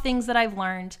top things that I've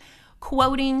learned: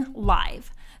 quoting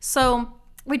live. So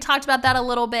we talked about that a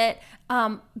little bit,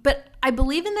 but I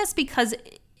believe in this because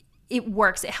it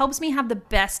works. It helps me have the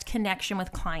best connection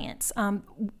with clients.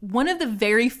 One of the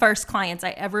very first clients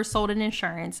I ever sold in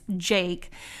insurance, Jake,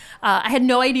 I had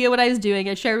no idea what I was doing.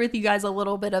 I shared with you guys a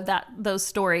little bit of those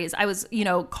stories. I was,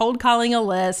 cold calling a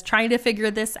list, trying to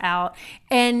figure this out,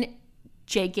 and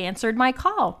Jake answered my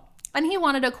call, and he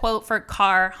wanted a quote for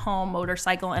car, home,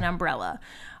 motorcycle, and umbrella.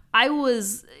 I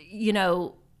was,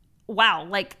 wow,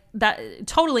 like that,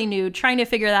 totally new, trying to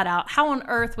figure that out. How on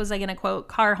earth was I going to quote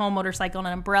car, home, motorcycle, and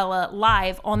umbrella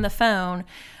live on the phone?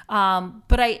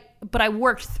 But I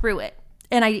worked through it,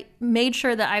 and I made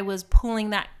sure that I was pulling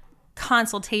that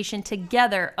consultation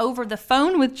together over the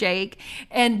phone with Jake,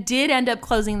 and did end up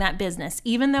closing that business,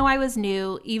 even though I was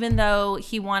new, even though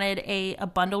he wanted a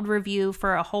bundled review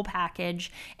for a whole package,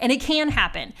 and it can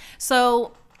happen.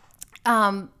 So,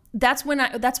 that's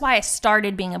why I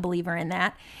started being a believer in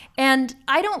that. And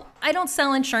I don't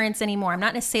sell insurance anymore. I'm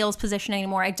not in a sales position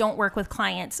anymore. I don't work with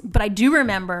clients, but I do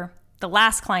remember the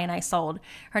last client I sold.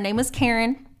 Her name was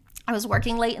Karen. I was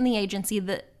working late in the agency.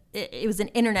 It was an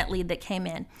internet lead that came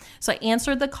in. So I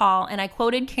answered the call and I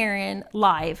quoted Karen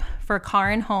live for car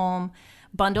and home,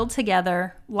 bundled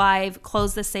together, live,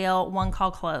 close the sale, one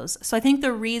call close. So I think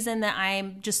the reason that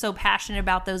I'm just so passionate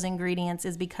about those ingredients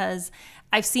is because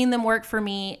I've seen them work for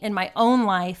me in my own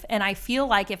life, and I feel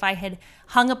like if I had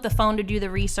hung up the phone to do the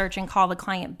research and call the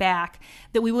client back,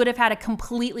 that we would have had a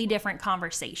completely different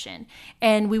conversation,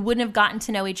 and we wouldn't have gotten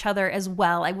to know each other as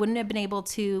well. I wouldn't have been able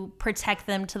to protect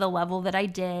them to the level that I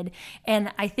did,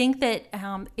 and I think that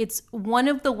it's one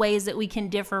of the ways that we can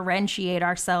differentiate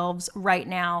ourselves right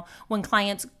now when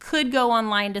clients could go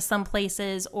online to some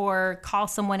places or call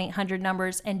some 1-800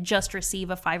 numbers and just receive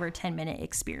a 5 or 10 minute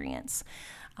experience.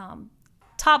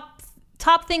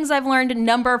 Top things I've learned.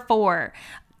 Number 4,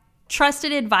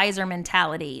 trusted advisor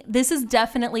mentality. This is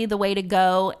definitely the way to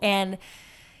go. And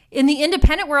in the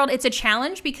independent world, it's a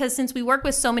challenge because since we work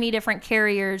with so many different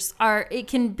carriers, it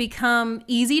can become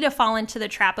easy to fall into the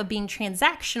trap of being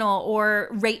transactional or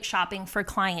rate shopping for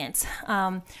clients.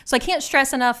 So I can't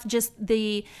stress enough just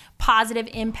the positive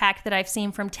impact that I've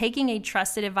seen from taking a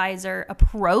trusted advisor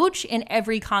approach in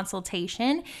every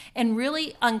consultation and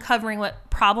really uncovering what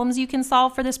problems you can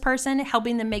solve for this person,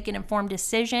 helping them make an informed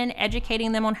decision,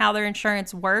 educating them on how their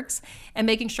insurance works, and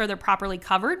making sure they're properly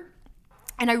covered.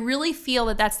 And I really feel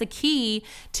that that's the key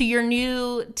to your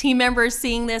new team members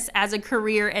seeing this as a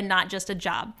career and not just a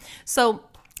job. So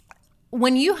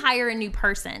when you hire a new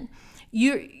person,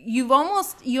 you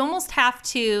almost have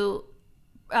to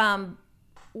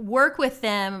work with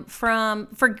them from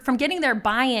getting their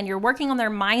buy-in. You're working on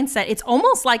their mindset. It's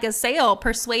almost like a sale,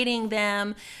 persuading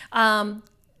them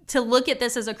to look at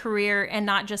this as a career and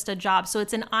not just a job. So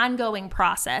it's an ongoing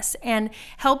process, and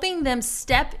helping them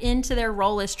step into their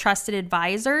role as trusted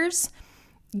advisors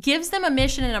gives them a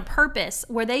mission and a purpose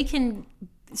where they can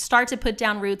start to put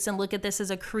down roots and look at this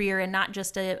as a career and not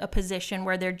just a position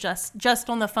where they're just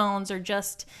on the phones or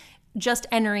just just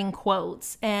entering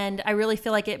quotes. And I really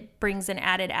feel like it brings an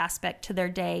added aspect to their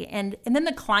day. And then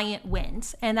the client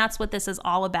wins. And that's what this is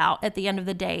all about at the end of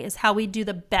the day, is how we do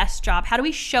the best job. How do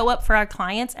we show up for our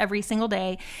clients every single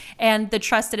day? And the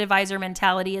trusted advisor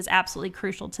mentality is absolutely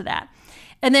crucial to that.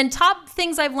 And then top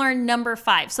things I've learned, number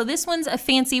 5. So this one's a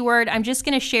fancy word. I'm just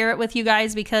going to share it with you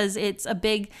guys because it's a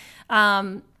big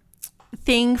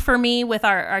thing for me with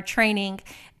our training.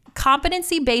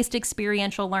 Competency-based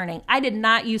experiential learning. I did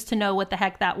not used to know what the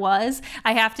heck that was.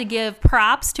 I have to give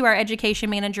props to our education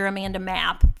manager, Amanda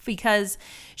Mapp, because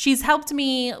she's helped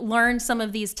me learn some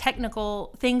of these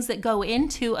technical things that go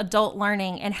into adult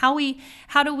learning and how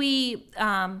do we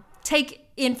take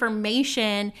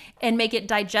information and make it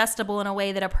digestible in a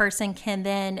way that a person can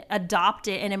then adopt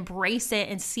it and embrace it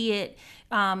and see it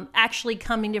actually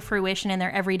coming to fruition in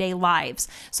their everyday lives.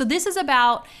 So this is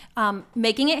about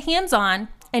making it hands-on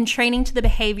and training to the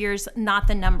behaviors, not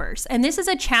the numbers. And this is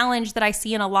a challenge that I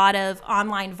see in a lot of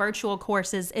online virtual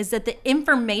courses, is that the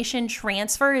information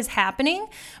transfer is happening,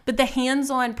 but the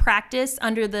hands-on practice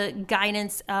under the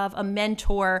guidance of a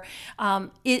mentor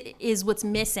it is what's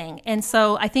missing. And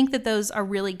so I think that those are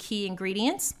really key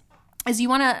ingredients. Is you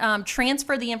want to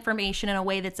transfer the information in a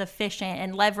way that's efficient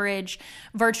and leverage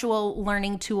virtual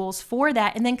learning tools for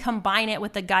that, and then combine it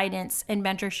with the guidance and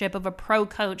mentorship of a pro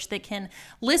coach that can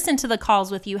listen to the calls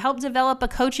with you, help develop a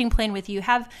coaching plan with you,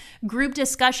 have group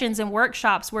discussions and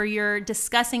workshops where you're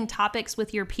discussing topics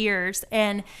with your peers.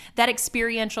 And that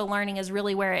experiential learning is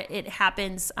really where it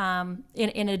happens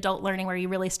in adult learning, where you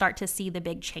really start to see the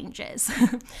big changes.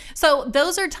 So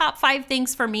those are top 5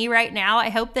 things for me right now. I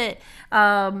hope that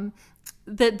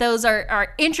that those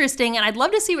are interesting, and I'd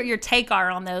love to see what your take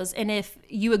are on those, and if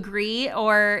you agree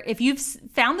or if you've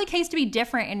found the case to be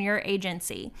different in your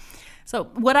agency. So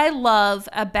what I love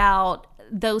about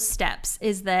those steps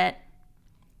is that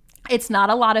it's not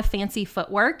a lot of fancy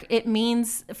footwork. It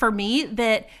means for me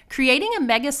that creating a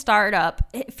mega startup,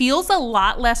 it feels a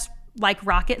lot less like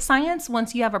rocket science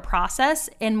once you have a process,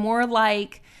 and more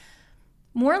like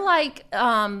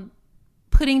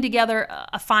putting together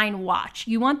a fine watch.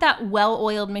 You want that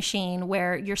well-oiled machine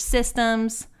where your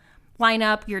systems line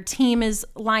up, your team is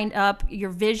lined up, your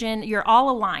vision, you're all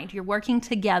aligned. You're working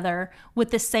together with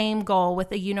the same goal,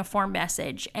 with a uniform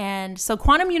message. And so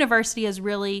Quantum University is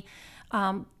really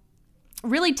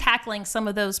tackling some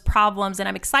of those problems, and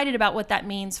I'm excited about what that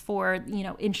means for,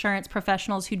 insurance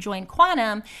professionals who join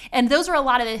Quantum. And those are a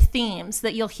lot of the themes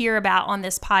that you'll hear about on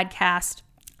this podcast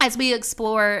as we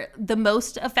explore the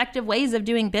most effective ways of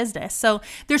doing business. So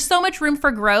there's so much room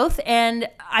for growth, and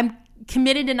I'm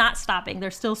committed to not stopping.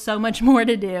 There's still so much more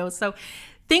to do. So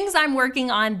things I'm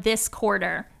working on this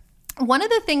quarter. One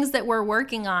of the things that we're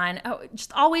working on,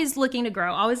 just always looking to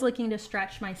grow, always looking to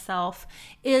stretch myself,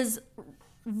 is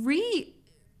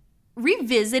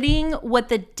revisiting what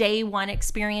the day one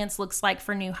experience looks like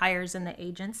for new hires in the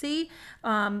agency.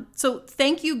 So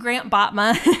thank you, Grant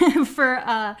Botma, for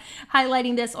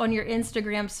highlighting this on your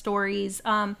Instagram stories.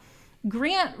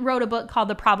 Grant wrote a book called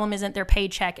The Problem Isn't Their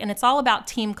Paycheck, and it's all about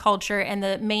team culture and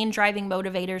the main driving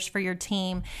motivators for your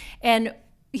team. And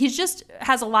he just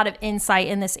has a lot of insight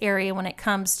in this area when it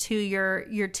comes to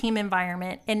your team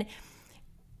environment. And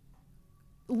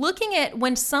looking at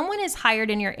when someone is hired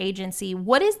in your agency,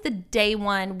 what does the day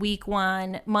one, week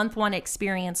one, month one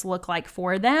experience look like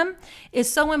for them is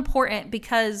so important,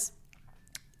 because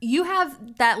you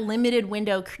have that limited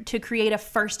window to create a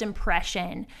first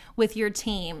impression with your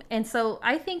team. And so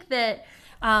I think that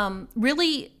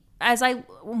really, as I'm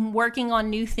working on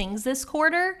new things this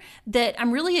quarter, that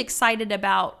I'm really excited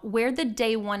about where the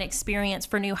day one experience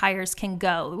for new hires can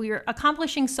go. We are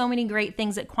accomplishing so many great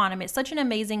things at Quantum. It's such an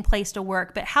amazing place to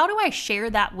work, but how do I share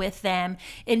that with them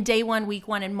in day one, week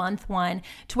one, and month one,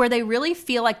 to where they really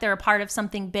feel like they're a part of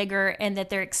something bigger and that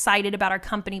they're excited about our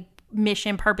company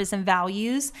mission, purpose, and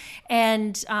values?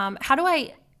 And how do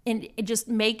I just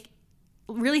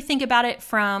really think about it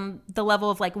from the level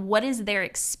of like, what is their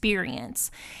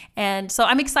experience? And so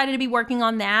I'm excited to be working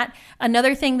on that.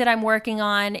 Another thing that I'm working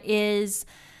on is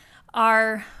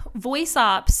our voice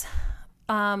ops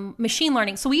machine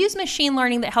learning. So we use machine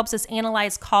learning that helps us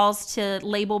analyze calls to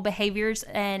label behaviors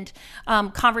and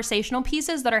conversational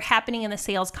pieces that are happening in the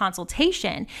sales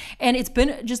consultation. And it's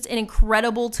been just an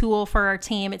incredible tool for our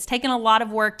team. It's taken a lot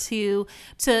of work to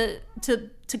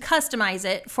customize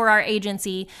it for our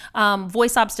agency.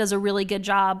 Voice Ops does a really good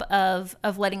job of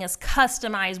letting us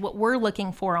customize what we're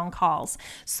looking for on calls.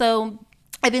 So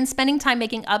I've been spending time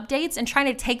making updates and trying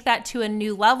to take that to a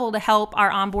new level to help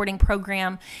our onboarding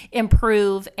program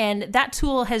improve. And that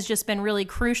tool has just been really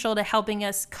crucial to helping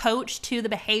us coach to the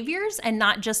behaviors and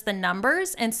not just the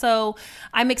numbers. And so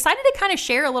I'm excited to kind of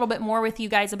share a little bit more with you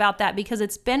guys about that, because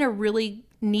it's been a really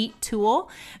neat tool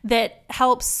that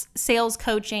helps sales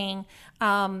coaching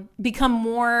become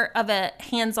more of a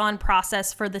hands-on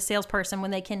process for the salesperson, when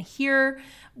they can hear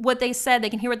what they said, they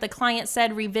can hear what the client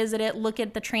said, revisit it, look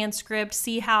at the transcript,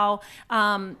 see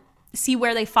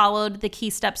where they followed the key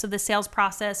steps of the sales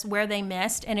process, where they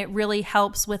missed, and it really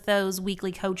helps with those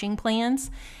weekly coaching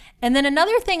plans. And then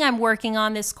another thing I'm working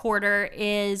on this quarter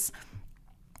is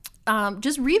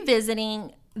just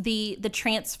revisiting the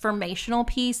transformational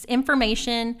piece,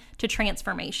 information to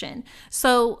transformation.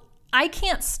 So I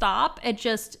can't stop at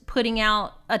just putting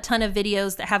out a ton of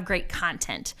videos that have great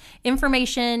content.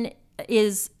 Information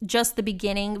is just the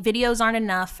beginning. Videos aren't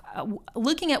enough.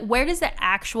 Looking at where does the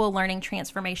actual learning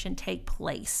transformation take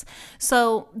place.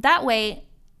 So that way,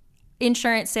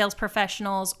 insurance sales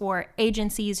professionals or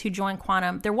agencies who join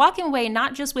Quantum, they're walking away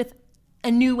not just with a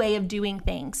new way of doing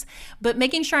things, but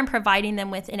making sure I'm providing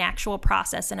them with an actual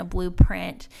process and a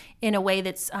blueprint in a way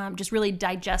that's just really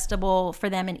digestible for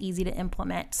them and easy to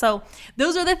implement. So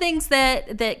those are the things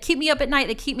that keep me up at night,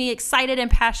 that keep me excited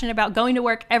and passionate about going to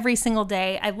work every single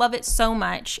day. I love it so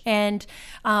much. And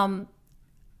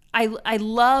I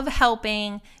love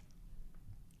helping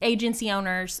agency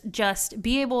owners just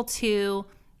be able to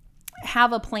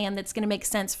have a plan that's going to make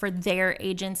sense for their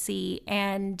agency.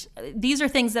 And these are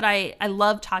things that I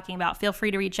love talking about. Feel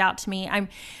free to reach out to me.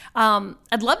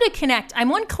 I'd love to connect.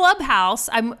 I'm on Clubhouse.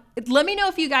 Let me know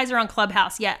if you guys are on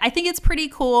Clubhouse yet. I think it's pretty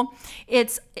cool.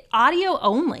 It's audio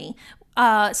only.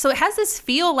 So it has this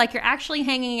feel like you're actually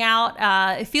hanging out.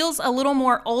 It feels a little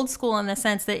more old school in the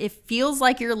sense that it feels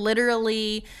like you're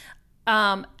literally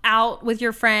out with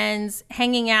your friends,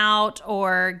 hanging out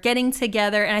or getting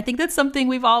together. And I think that's something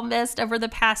we've all missed over the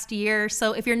past year.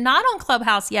 So if you're not on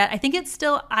Clubhouse yet, I think it's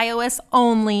still iOS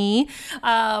only.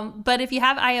 But if you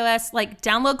have iOS, like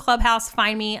download Clubhouse,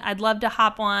 find me. I'd love to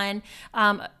hop on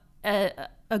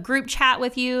a group chat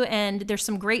with you. And there's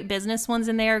some great business ones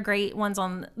in there, great ones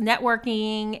on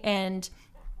networking and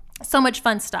so much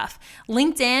fun stuff.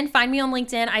 LinkedIn, find me on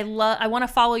LinkedIn. I want to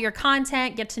follow your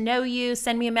content, get to know you,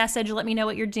 send me a message, let me know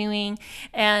what you're doing.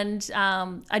 And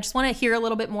I just want to hear a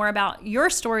little bit more about your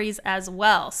stories as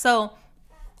well. So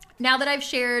now that I've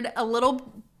shared a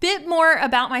little bit more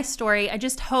about my story, I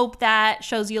just hope that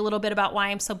shows you a little bit about why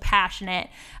I'm so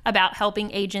passionate about helping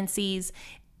agencies.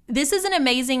 This is an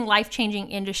amazing,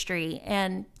 life-changing industry,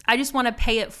 and I just want to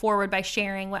pay it forward by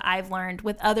sharing what I've learned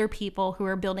with other people who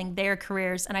are building their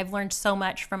careers, and I've learned so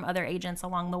much from other agents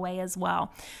along the way as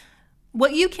well.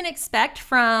 What you can expect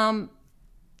from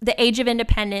the Age of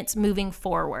Independence moving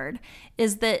forward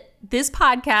is that this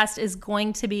podcast is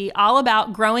going to be all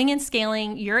about growing and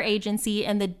scaling your agency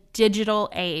in the digital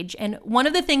age. And one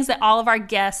of the things that all of our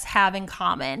guests have in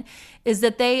common is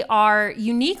that they are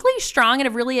uniquely strong and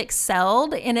have really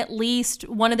excelled in at least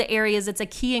one of the areas that's a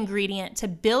key ingredient to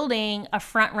building a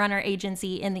front runner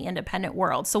agency in the independent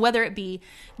world. So whether it be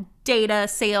data,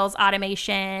 sales,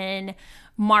 automation,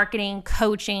 marketing,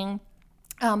 coaching,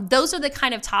 those are the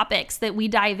kind of topics that we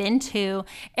dive into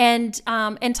and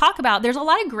talk about. There's a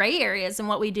lot of gray areas in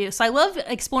what we do. So I love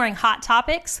exploring hot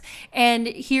topics and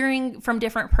hearing from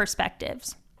different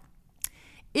perspectives.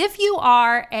 If you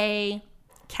are a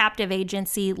captive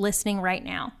agency listening right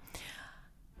now,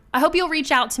 I hope you'll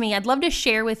reach out to me. I'd love to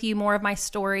share with you more of my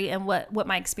story and what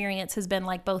my experience has been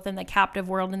like both in the captive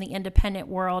world and the independent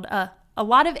world. A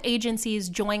lot of agencies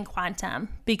join Quantum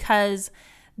because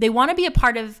they want to be a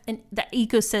part of the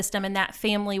ecosystem and that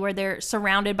family where they're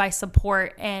surrounded by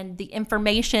support and the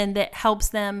information that helps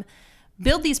them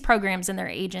build these programs in their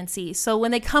agency. So when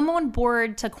they come on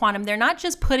board to Quantum, they're not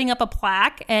just putting up a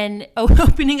plaque and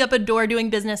opening up a door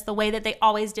doing business the way that they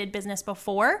always did business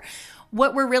before.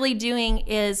 What we're really doing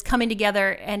is coming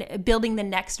together and building the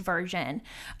next version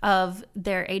of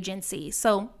their agency.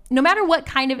 So no matter what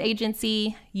kind of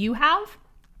agency you have,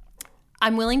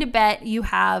 I'm willing to bet you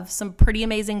have some pretty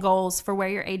amazing goals for where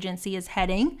your agency is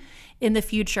heading in the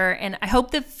future. And I hope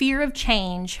the fear of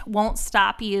change won't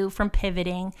stop you from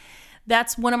pivoting.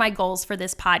 That's one of my goals for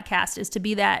this podcast, is to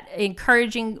be that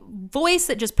encouraging voice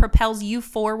that just propels you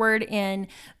forward in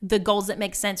the goals that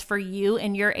make sense for you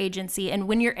and your agency. And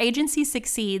when your agency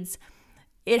succeeds,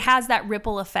 it has that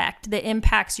ripple effect that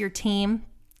impacts your team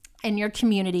and your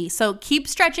community. So keep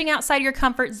stretching outside your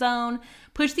comfort zone,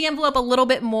 push the envelope a little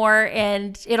bit more,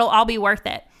 and it'll all be worth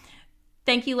it.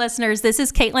 Thank you, listeners. This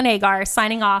is Caitlin Agar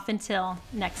signing off until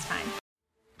next time.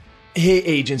 Hey,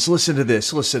 agents, listen to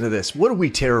this. What are we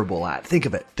terrible at? Think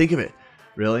of it.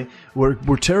 Really? We're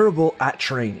terrible at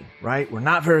training, right? We're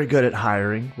not very good at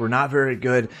hiring. We're not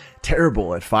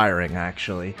terrible at firing,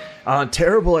 actually.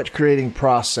 Terrible at creating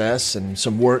process and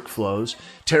some workflows.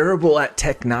 Terrible at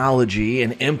technology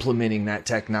and implementing that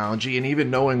technology and even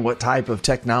knowing what type of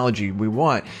technology we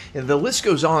want. And the list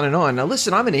goes on and on. Now,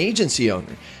 listen, I'm an agency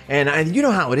owner, and you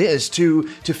know how it is. To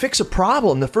fix a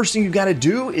problem, the first thing you got to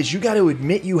do is you got to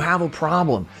admit you have a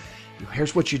problem.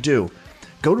 Here's what you do.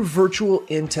 Go to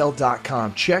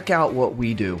virtualintel.com. Check out what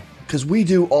we do, because we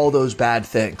do all those bad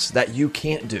things that you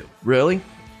can't do, really.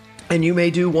 And you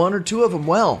may do one or two of them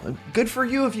well. Good for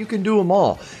you if you can do them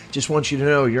all. Just want you to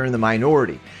know you're in the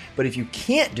minority. But if you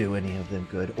can't do any of them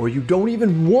good, or you don't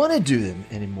even want to do them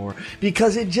anymore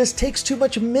because it just takes too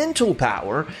much mental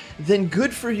power, then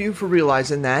good for you for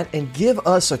realizing that, and give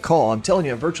us a call. I'm telling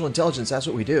you, Virtual Intelligence, that's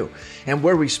what we do. And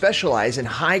where we specialize in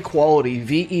high quality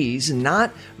VEs,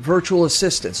 not virtual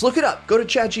assistants. Look it up. Go to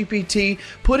ChatGPT,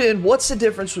 put in what's the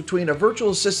difference between a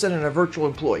virtual assistant and a virtual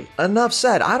employee. Enough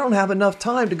said. I don't have enough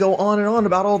time to go on and on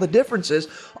about all the differences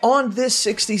on this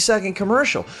 60-second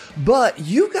commercial. But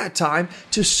you got time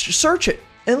to search it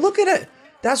and look at it.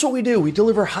 That's what we do. We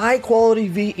deliver high quality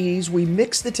VEs. We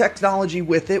mix the technology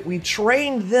with it. We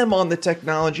train them on the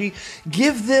technology,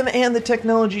 give them and the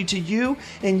technology to you,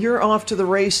 and you're off to the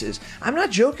races. I'm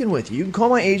not joking with you. You can call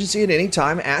my agency at any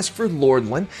time, ask for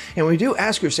Lordland, and when we do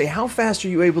ask her, say, how fast are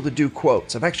you able to do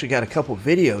quotes? I've actually got a couple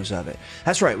videos of it.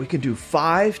 That's right. We can do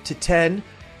 5 to 10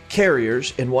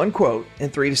 carriers in one quote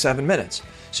in 3 to 7 minutes.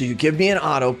 So you give me an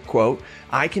auto quote,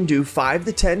 I can do 5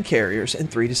 to 10 carriers in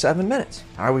 3 to 7 minutes.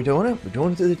 How are we doing it? We're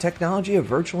doing it through the technology of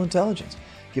virtual intelligence.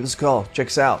 Give us a call. Check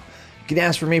us out. You can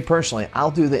ask for me personally.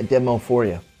 I'll do the demo for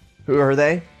you. Who are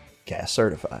they? CAS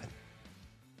certified.